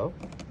also.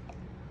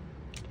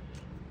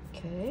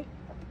 Okay.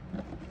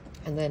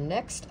 And then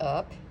next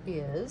up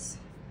is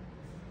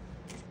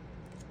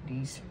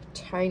these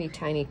tiny,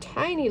 tiny,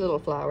 tiny little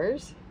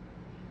flowers.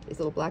 These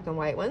little black and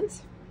white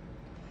ones.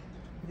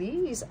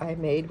 These I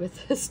made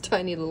with this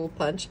tiny little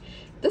punch.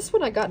 This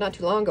one I got not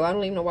too long ago. I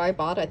don't even know why I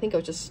bought it. I think I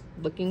was just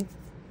looking,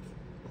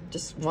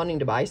 just wanting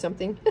to buy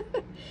something.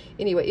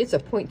 Anyway, it's a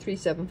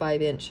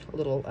 0.375 inch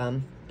little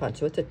punch.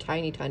 So it's a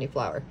tiny, tiny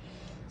flower.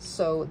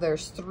 So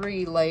there's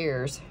 3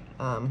 layers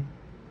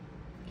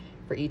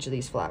for each of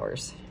these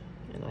flowers.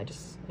 And I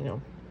just, you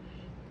know,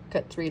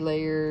 cut 3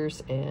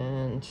 layers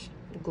and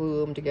glue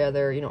them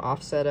together, you know,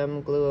 offset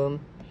them, glue them,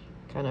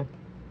 kind of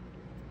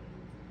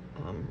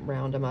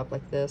round them up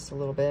like this a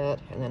little bit.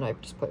 And then I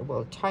just put,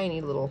 well,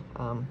 tiny little,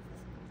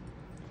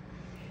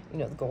 you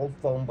know, the gold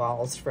foam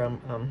balls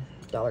from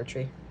Dollar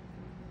Tree.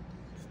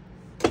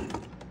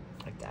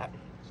 Like that.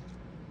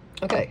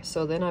 Okay,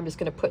 so then I'm just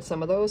going to put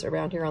some of those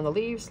around here on the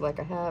leaves like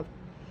I have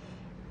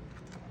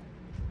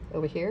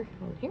over here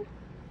on here.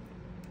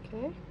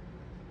 Okay.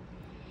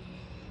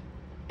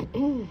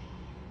 And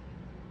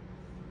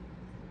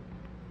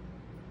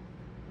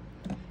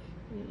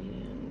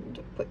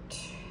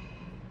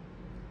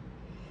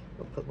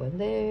we'll put one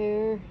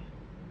there,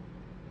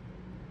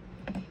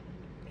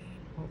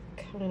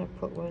 kind of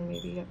put one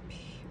maybe up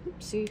here.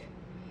 Oopsie,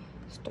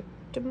 stuck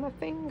to my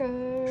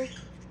finger.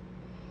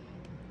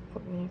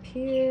 Put one up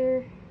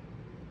here.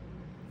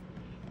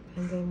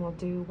 And then we'll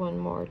do one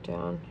more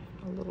down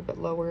a little bit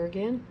lower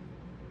again.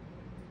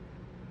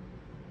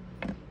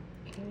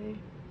 Okay,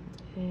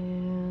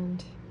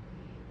 and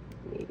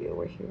maybe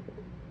over here,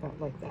 about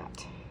like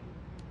that.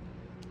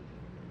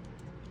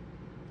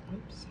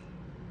 Oops.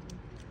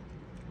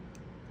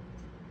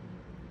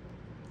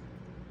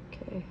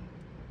 Okay.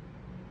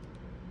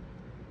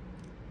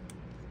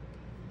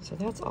 So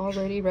that's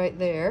already right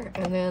there.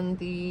 And then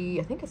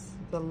I think it's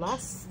the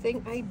last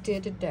thing I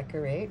did to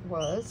decorate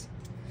was,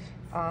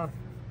 I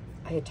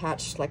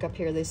attached, like up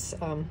here, this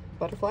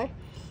butterfly.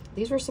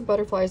 These were some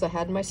butterflies I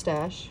had in my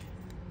stash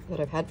that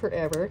I've had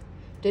forever.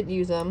 Didn't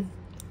use them.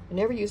 I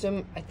never used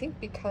them, I think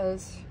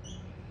because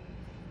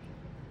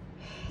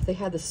they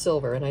had the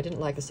silver and I didn't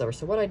like the silver.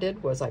 So what I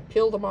did was I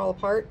peeled them all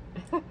apart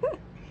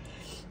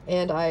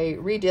and I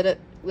redid it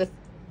with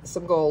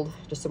some gold,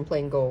 just some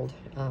plain gold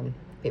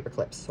paper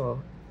clips.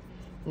 So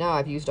now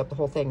I've used up the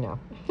whole thing now.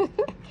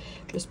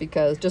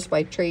 just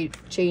by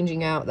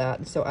changing out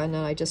that. So, and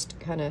then I just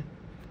kind of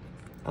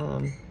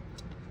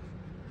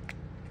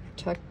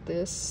tuck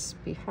this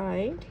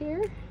behind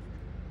here.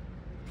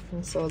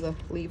 And so the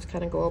leaves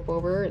kind of go up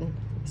over and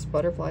this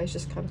butterfly is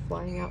just kind of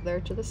flying out there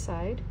to the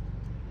side.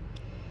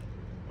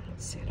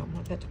 Let's see, I don't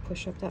want that to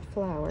push up that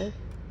flower. There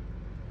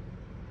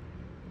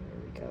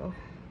we go.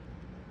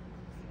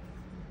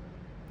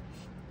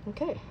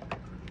 Okay.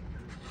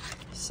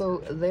 So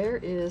there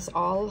is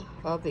all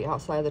of the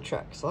outside of the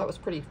truck. So that was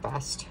pretty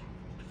fast.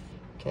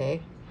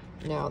 Okay.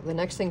 Now the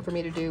next thing for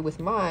me to do with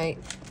my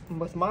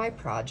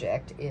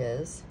project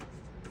is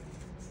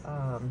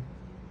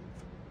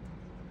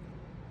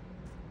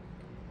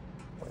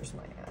where's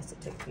my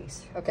acetate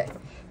piece? Okay,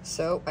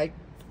 so I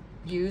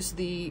use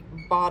the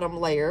bottom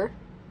layer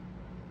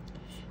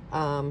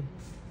to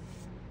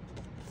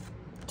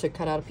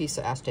cut out a piece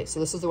of acetate. So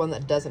this is the one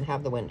that doesn't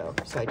have the window.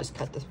 So I just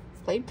cut the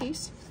plain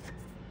piece.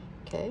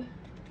 Okay.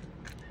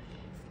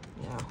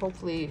 Now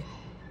hopefully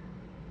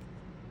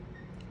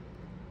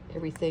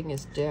everything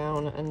is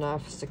down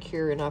enough,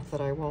 secure enough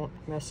that I won't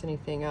mess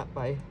anything up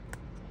by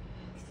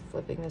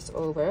flipping this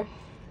over.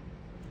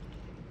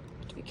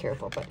 Have to be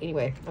careful, but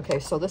anyway, okay,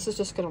 so this is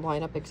just going to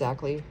line up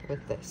exactly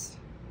with this.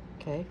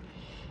 Okay,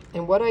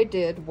 and what I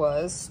did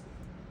was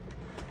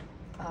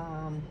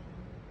I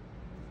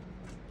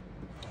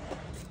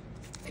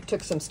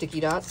took some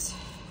sticky dots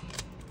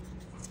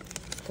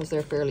because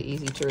they're fairly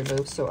easy to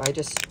remove. So I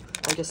just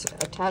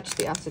attached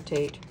the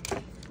acetate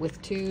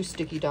with 2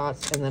 sticky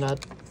dots, and then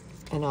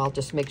I'll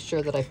just make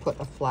sure that I put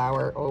a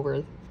flower over.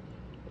 I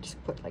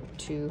just put like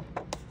 2,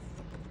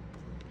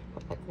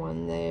 put like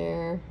 1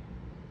 there,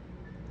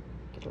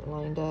 get it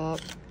lined up.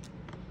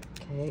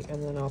 Okay,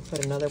 and then I'll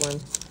put another one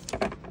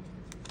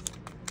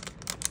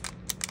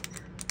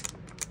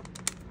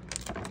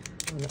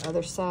on the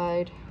other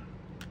side.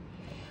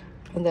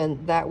 And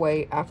then that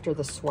way, after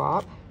the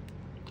swap,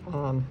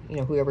 you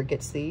know, whoever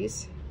gets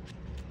these,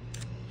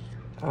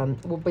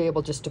 we'll be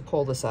able just to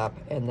pull this up,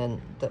 and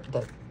then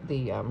the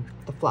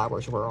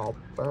flowers are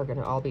going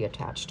to all be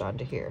attached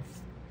onto here.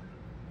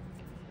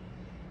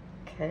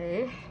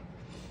 Okay,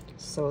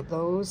 so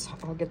those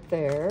I'll get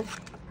there.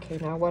 Okay,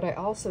 now what I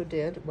also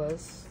did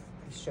was,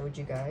 I showed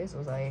you guys,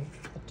 was I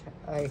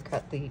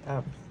cut the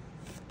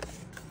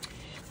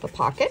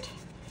pocket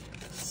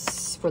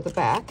for the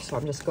back. So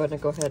I'm just going to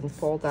go ahead and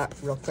fold that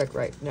real quick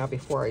right now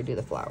before I do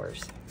the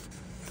flowers.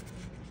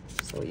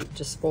 So it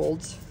just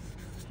folds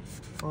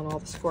on all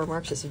the score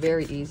marks. It's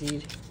very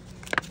easy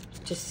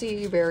to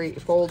see,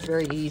 folds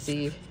very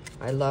easy.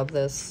 I love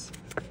this.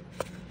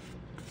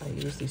 I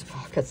use these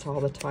pockets all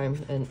the time,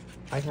 and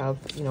I have,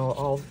 you know,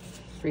 all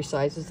 3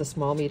 sizes, the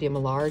small, medium,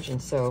 and large,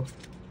 and so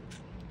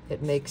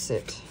it makes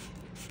it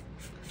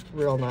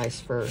real nice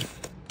for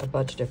a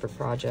bunch of different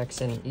projects,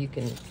 and you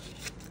can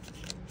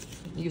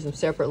use them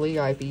separately.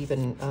 I've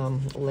even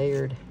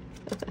layered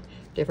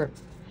different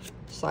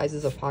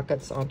sizes of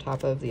pockets on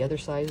top of the other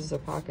sizes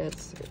of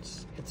pockets.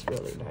 It's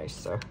really nice.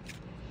 So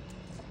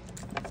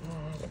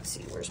let's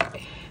see, where's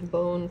my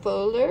bone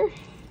folder?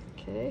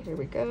 Okay, here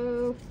we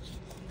go.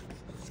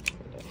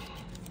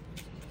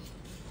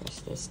 Press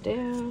this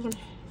down.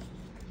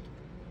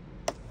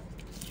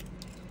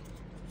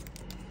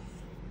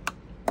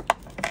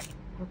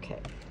 Okay.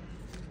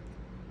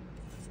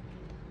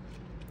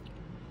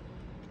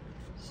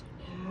 So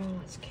now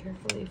let's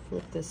carefully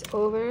flip this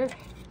over.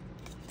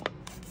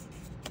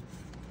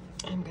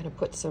 I'm going to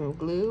put some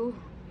glue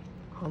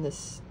on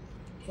this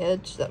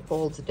edge that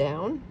folds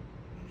down.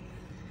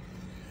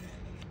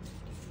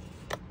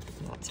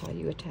 That's how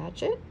you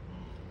attach it.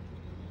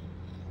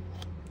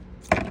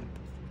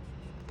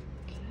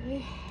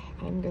 Okay,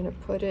 I'm going to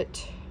put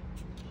it,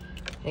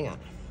 hang on.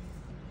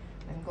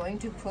 I'm going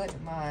to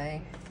put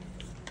my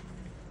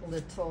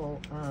little,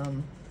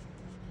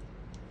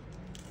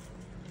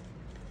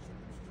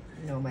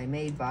 you know, my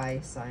made by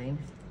sign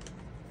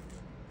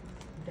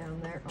down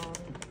there on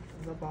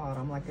the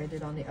bottom like I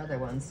did on the other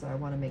one, so I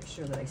want to make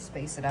sure that I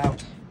space it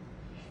out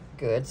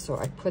good. So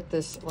I put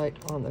this like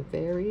on the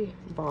very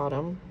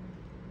bottom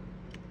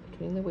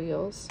between the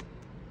wheels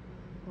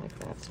like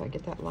that. So I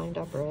get that lined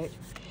up right.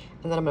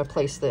 And then I'm going to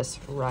place this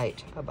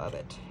right above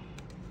it.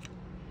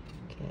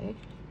 Okay.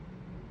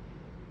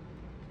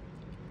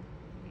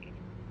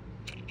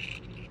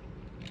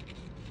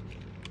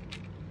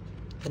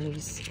 And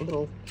these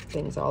little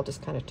things I'll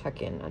just kind of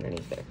tuck in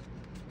underneath there.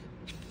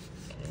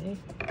 Okay.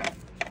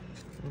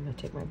 I'm going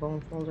to take my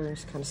bone folder and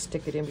just kind of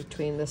stick it in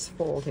between this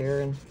fold here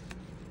and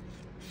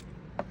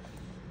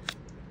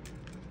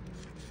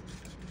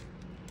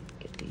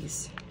get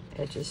these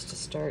edges to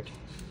start,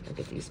 or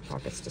get these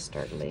pockets to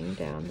start laying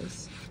down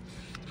these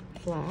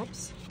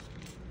flaps.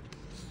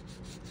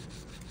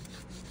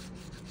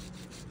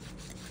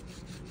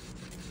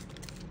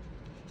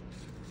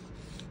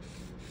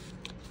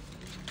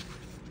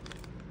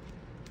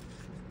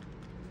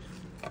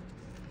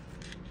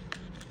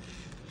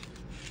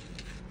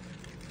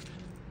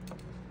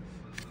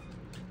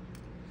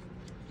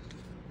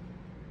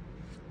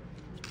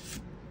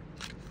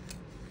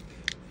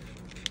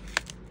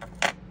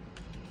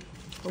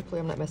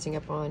 Hopefully I'm not messing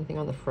up on anything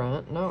on the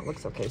front. No, it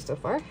looks okay so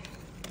far.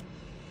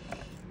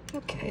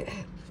 Okay.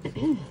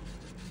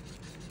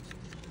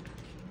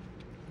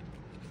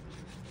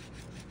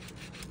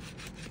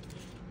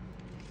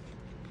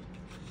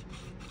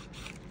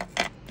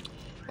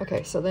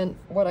 Okay, so then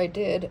what I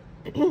did,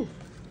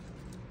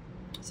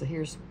 so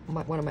here's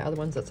one of my other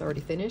ones that's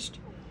already finished.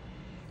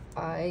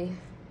 I'm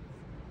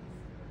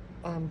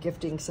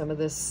gifting some of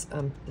this,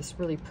 this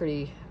really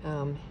pretty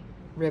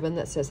ribbon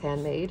that says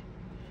handmade.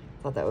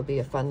 Thought that would be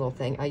a fun little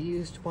thing. I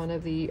used one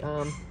of the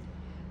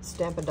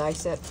stamp and die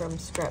set from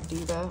Scrap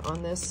Diva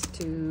on this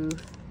to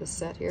the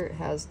set here. It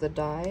has the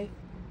die.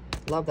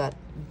 Love that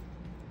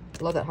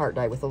heart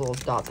die with the little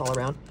dots all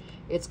around.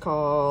 It's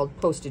called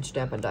Postage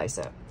Stamp and Die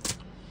Set.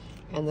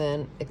 And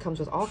then it comes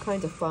with all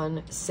kinds of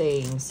fun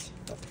sayings,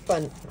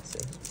 let's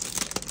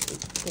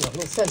see, you know,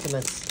 little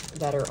sentiments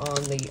that are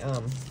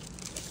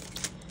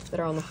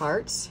on the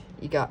hearts.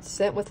 You got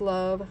sent with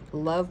love,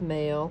 love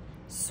mail,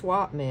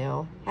 swap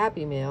mail,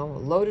 happy mail,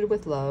 loaded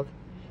with love,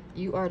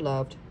 you are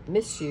loved,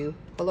 miss you,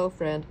 hello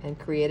friend, and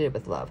created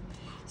with love.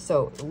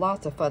 So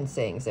lots of fun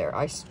sayings there.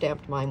 I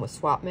stamped mine with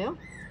swap mail,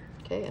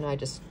 okay, and I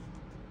just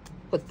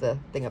put the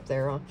thing up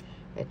there on.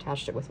 I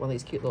attached it with one of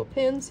these cute little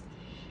pins,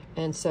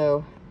 and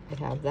so I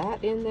have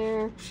that in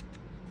there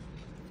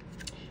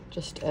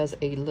just as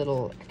a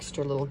little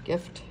extra little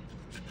gift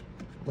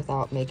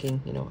without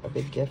making, you know, a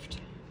big gift.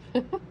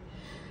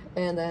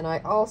 And then I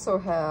also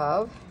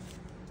have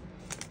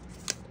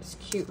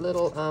cute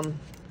little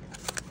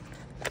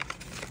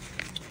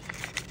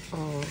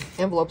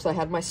envelopes I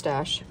had in my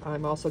stash.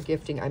 I'm also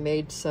gifting, I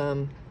made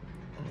some,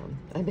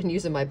 I've been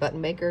using my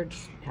button maker,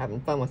 just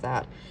having fun with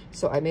that.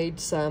 So I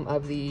made some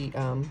of the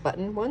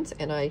button ones,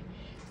 and I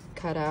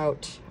cut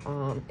out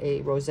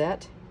a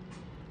rosette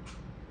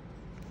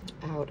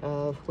out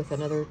of, with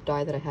another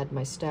die that I had in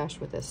my stash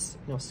with this,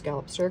 you know,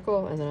 scallop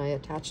circle, and then I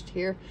attached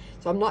here.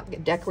 So I'm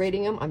not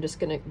decorating them, I'm just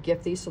gonna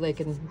gift these so they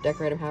can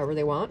decorate them however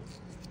they want.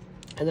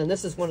 And then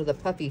this is one of the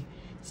puffy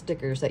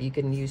stickers that you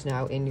can use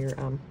now in your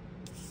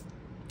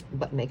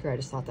button maker. I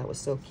just thought that was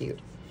so cute.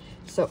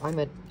 So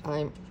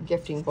I'm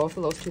gifting both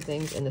of those two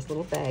things in this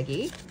little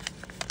baggie.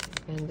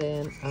 And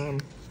then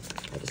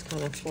I just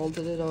kind of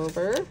folded it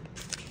over.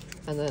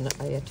 And then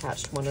I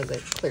attached one of the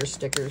clear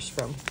stickers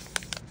from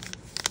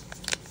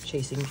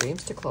Chasing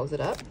Dreams to close it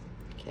up.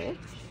 Okay.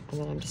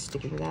 And then I'm just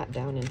sticking that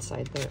down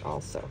inside there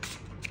also.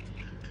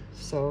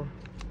 So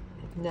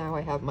now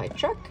I have my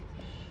truck.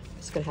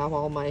 It's going to have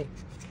all my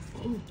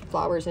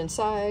flowers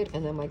inside,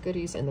 and then my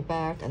goodies in the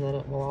back, and then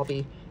it will all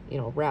be, you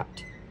know,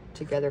 wrapped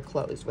together,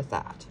 closed with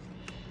that.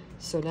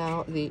 So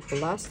now the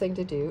last thing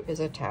to do is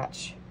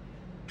attach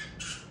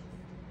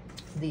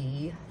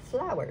the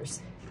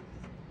flowers.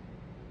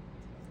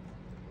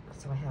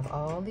 So I have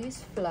all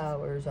these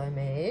flowers I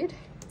made.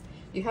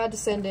 You had to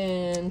send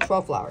in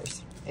 12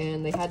 flowers,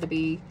 and they had to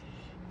be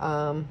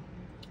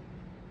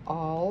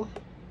all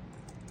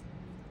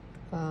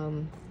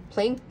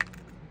plain.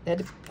 They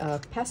had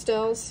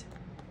pastels,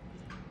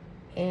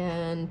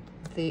 and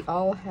they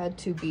all had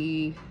to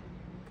be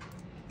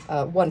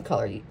one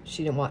color.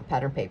 She didn't want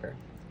pattern paper.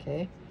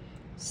 Okay,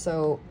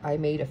 so I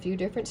made a few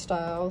different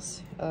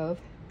styles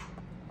of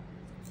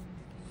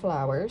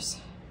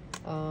flowers.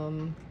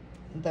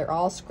 They're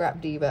all Scrap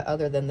Diva,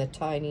 other than the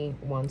tiny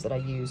ones that I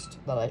used,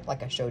 that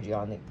like I showed you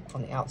on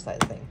the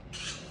outside of the thing.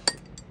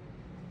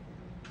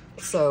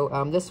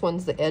 So this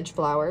one's the edge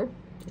flower,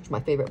 which is my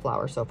favorite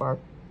flower so far.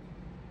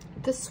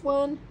 This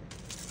one,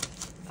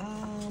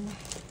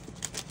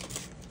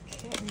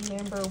 can't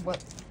remember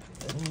what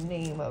the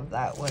name of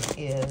that one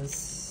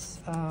is.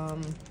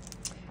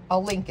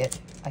 I'll link it.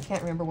 I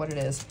can't remember what it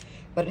is,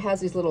 but it has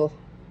these little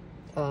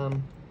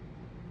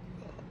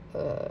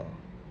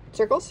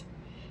circles.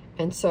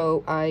 And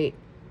so I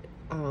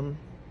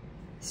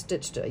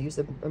stitched it. I used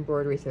the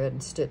embroidery thread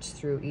and stitched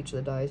through each of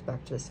the dies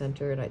back to the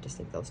center, and I just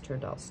think those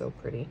turned out so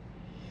pretty.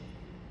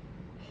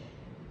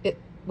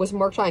 was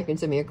more time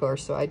consuming, of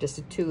course, so I just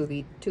did two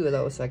of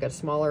those. So I got a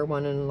smaller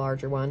one and a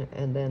larger one,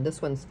 and then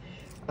this one's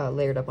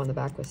layered up on the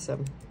back with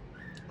some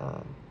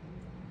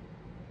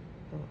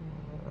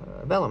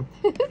vellum.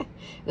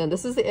 Then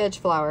this is the edge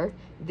flower.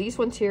 These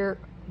ones here,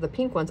 the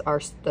pink ones,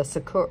 are the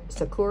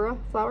sakura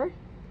flower,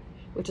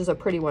 which is a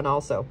pretty one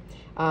also,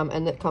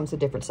 and it comes in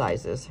different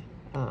sizes.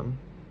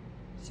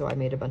 So I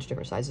made a bunch of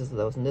different sizes of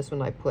those, and this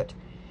one I put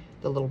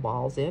the little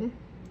balls in,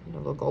 you know,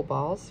 little gold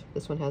balls.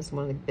 This one has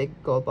one of the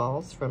big gold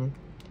balls from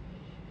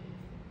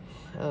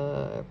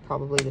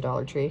probably the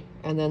Dollar Tree.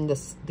 And then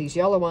these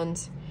yellow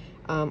ones,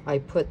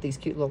 I put these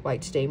cute little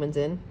white stamens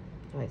in.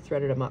 I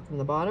threaded them up from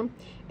the bottom,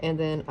 and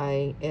then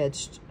I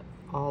edged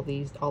all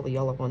the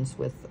yellow ones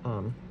with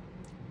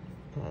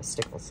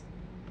stickles,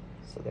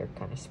 so they're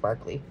kind of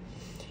sparkly.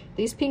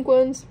 These pink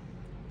ones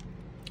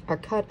are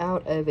cut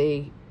out of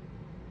a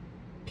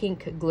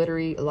pink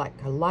glittery, like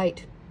a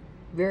light,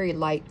 very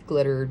light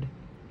glittered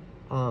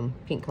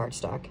pink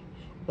cardstock,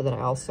 but then I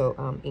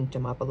also inked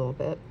them up a little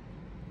bit.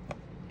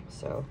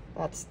 So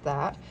that's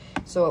that.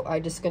 So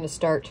I'm just going to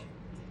start,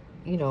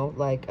 you know,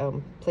 like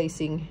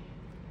placing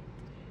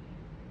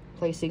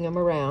them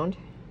around.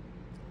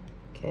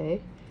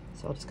 Okay,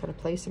 so I'll just kind of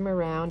place them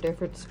around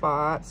different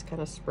spots,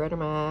 kind of spread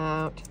them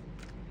out.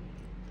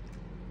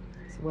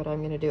 So what I'm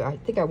going to do, I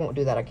think I won't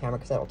do that on camera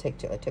because that'll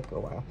take it took a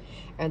while.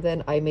 And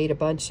then I made a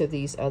bunch of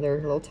these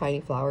other little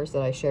tiny flowers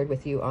that I shared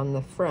with you on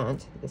the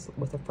front,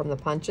 from the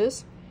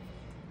punches.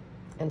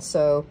 And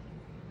so,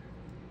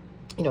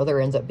 you know, there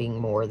ends up being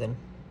more than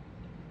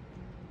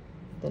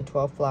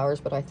 12 flowers,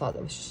 but I thought that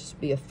would just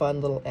be a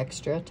fun little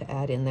extra to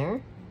add in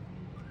there.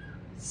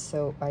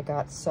 So I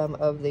got some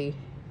of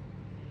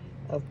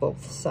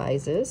both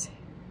sizes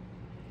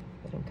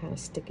that I'm kind of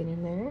sticking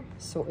in there.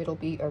 So it'll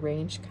be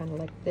arranged kind of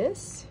like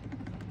this,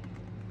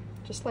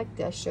 just like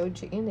I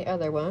showed you in the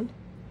other one.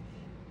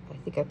 I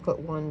think I put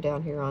one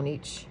down here on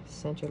each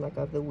center, like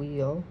of the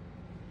wheel,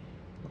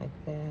 like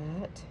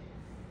that.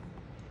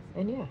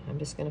 And yeah, I'm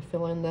just going to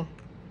fill in the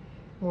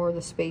more of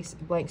the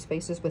blank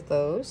spaces with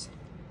those.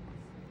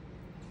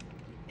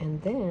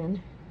 And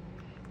then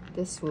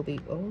this will be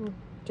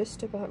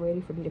just about ready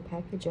for me to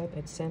package up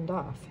and send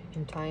off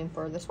in time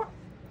for the swap.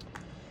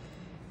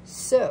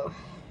 So,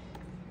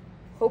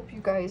 hope you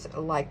guys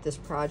liked this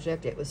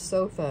project. It was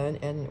so fun,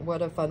 and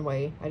what a fun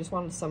way. I just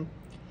wanted some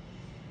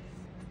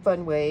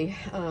fun way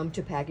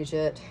to package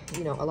it.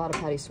 You know, a lot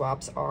of Patty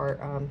swaps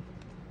are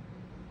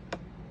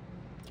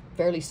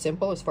fairly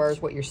simple as far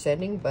as what you're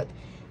sending, but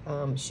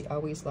she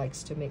always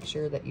likes to make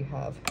sure that you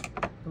have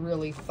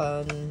really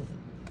fun,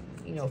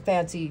 you know,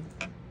 fancy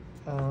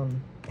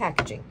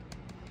packaging.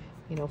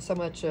 You know, so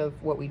much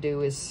of what we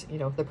do is, you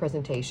know, the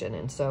presentation,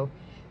 and so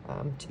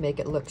to make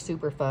it look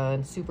super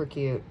fun, super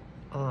cute,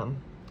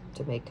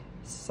 to make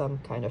some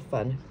kind of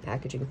fun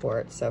packaging for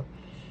it. So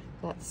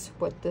that's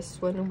what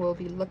this one will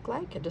look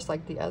like, and just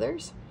like the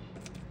others.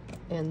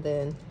 And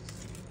then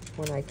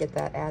when I get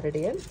that added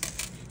in,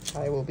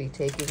 I will be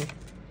taking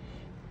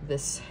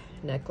this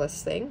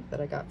necklace thing that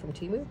I got from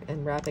Temu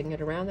and wrapping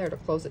it around there to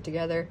close it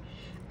together,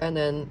 and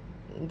then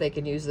they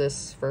can use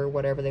this for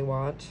whatever they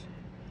want,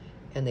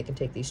 and they can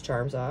take these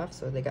charms off.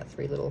 So they got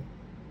 3 little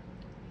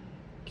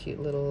cute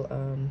little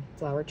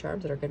flower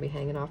charms that are going to be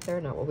hanging off there,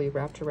 and that will be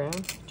wrapped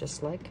around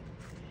just like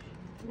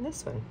in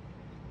this one.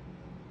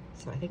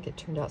 So I think it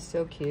turned out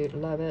so cute.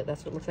 Love it.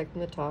 That's what it looks like from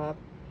the top.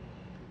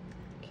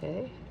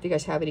 Okay, if you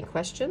guys have any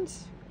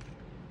questions,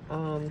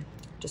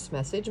 just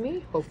message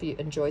me. Hope you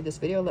enjoyed this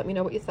video. Let me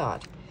know what you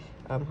thought.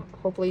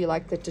 Hopefully you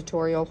liked the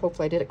tutorial.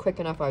 Hopefully I did it quick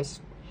enough. I was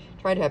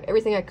trying to have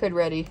everything I could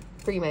ready,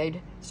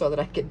 pre-made, so that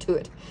I could do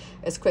it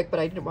as quick, but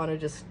I didn't want to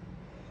just,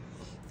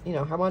 you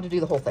know, I wanted to do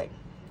the whole thing.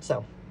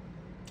 So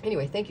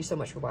anyway, thank you so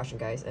much for watching,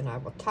 guys, and I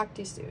will talk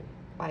to you soon.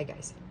 Bye,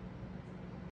 guys.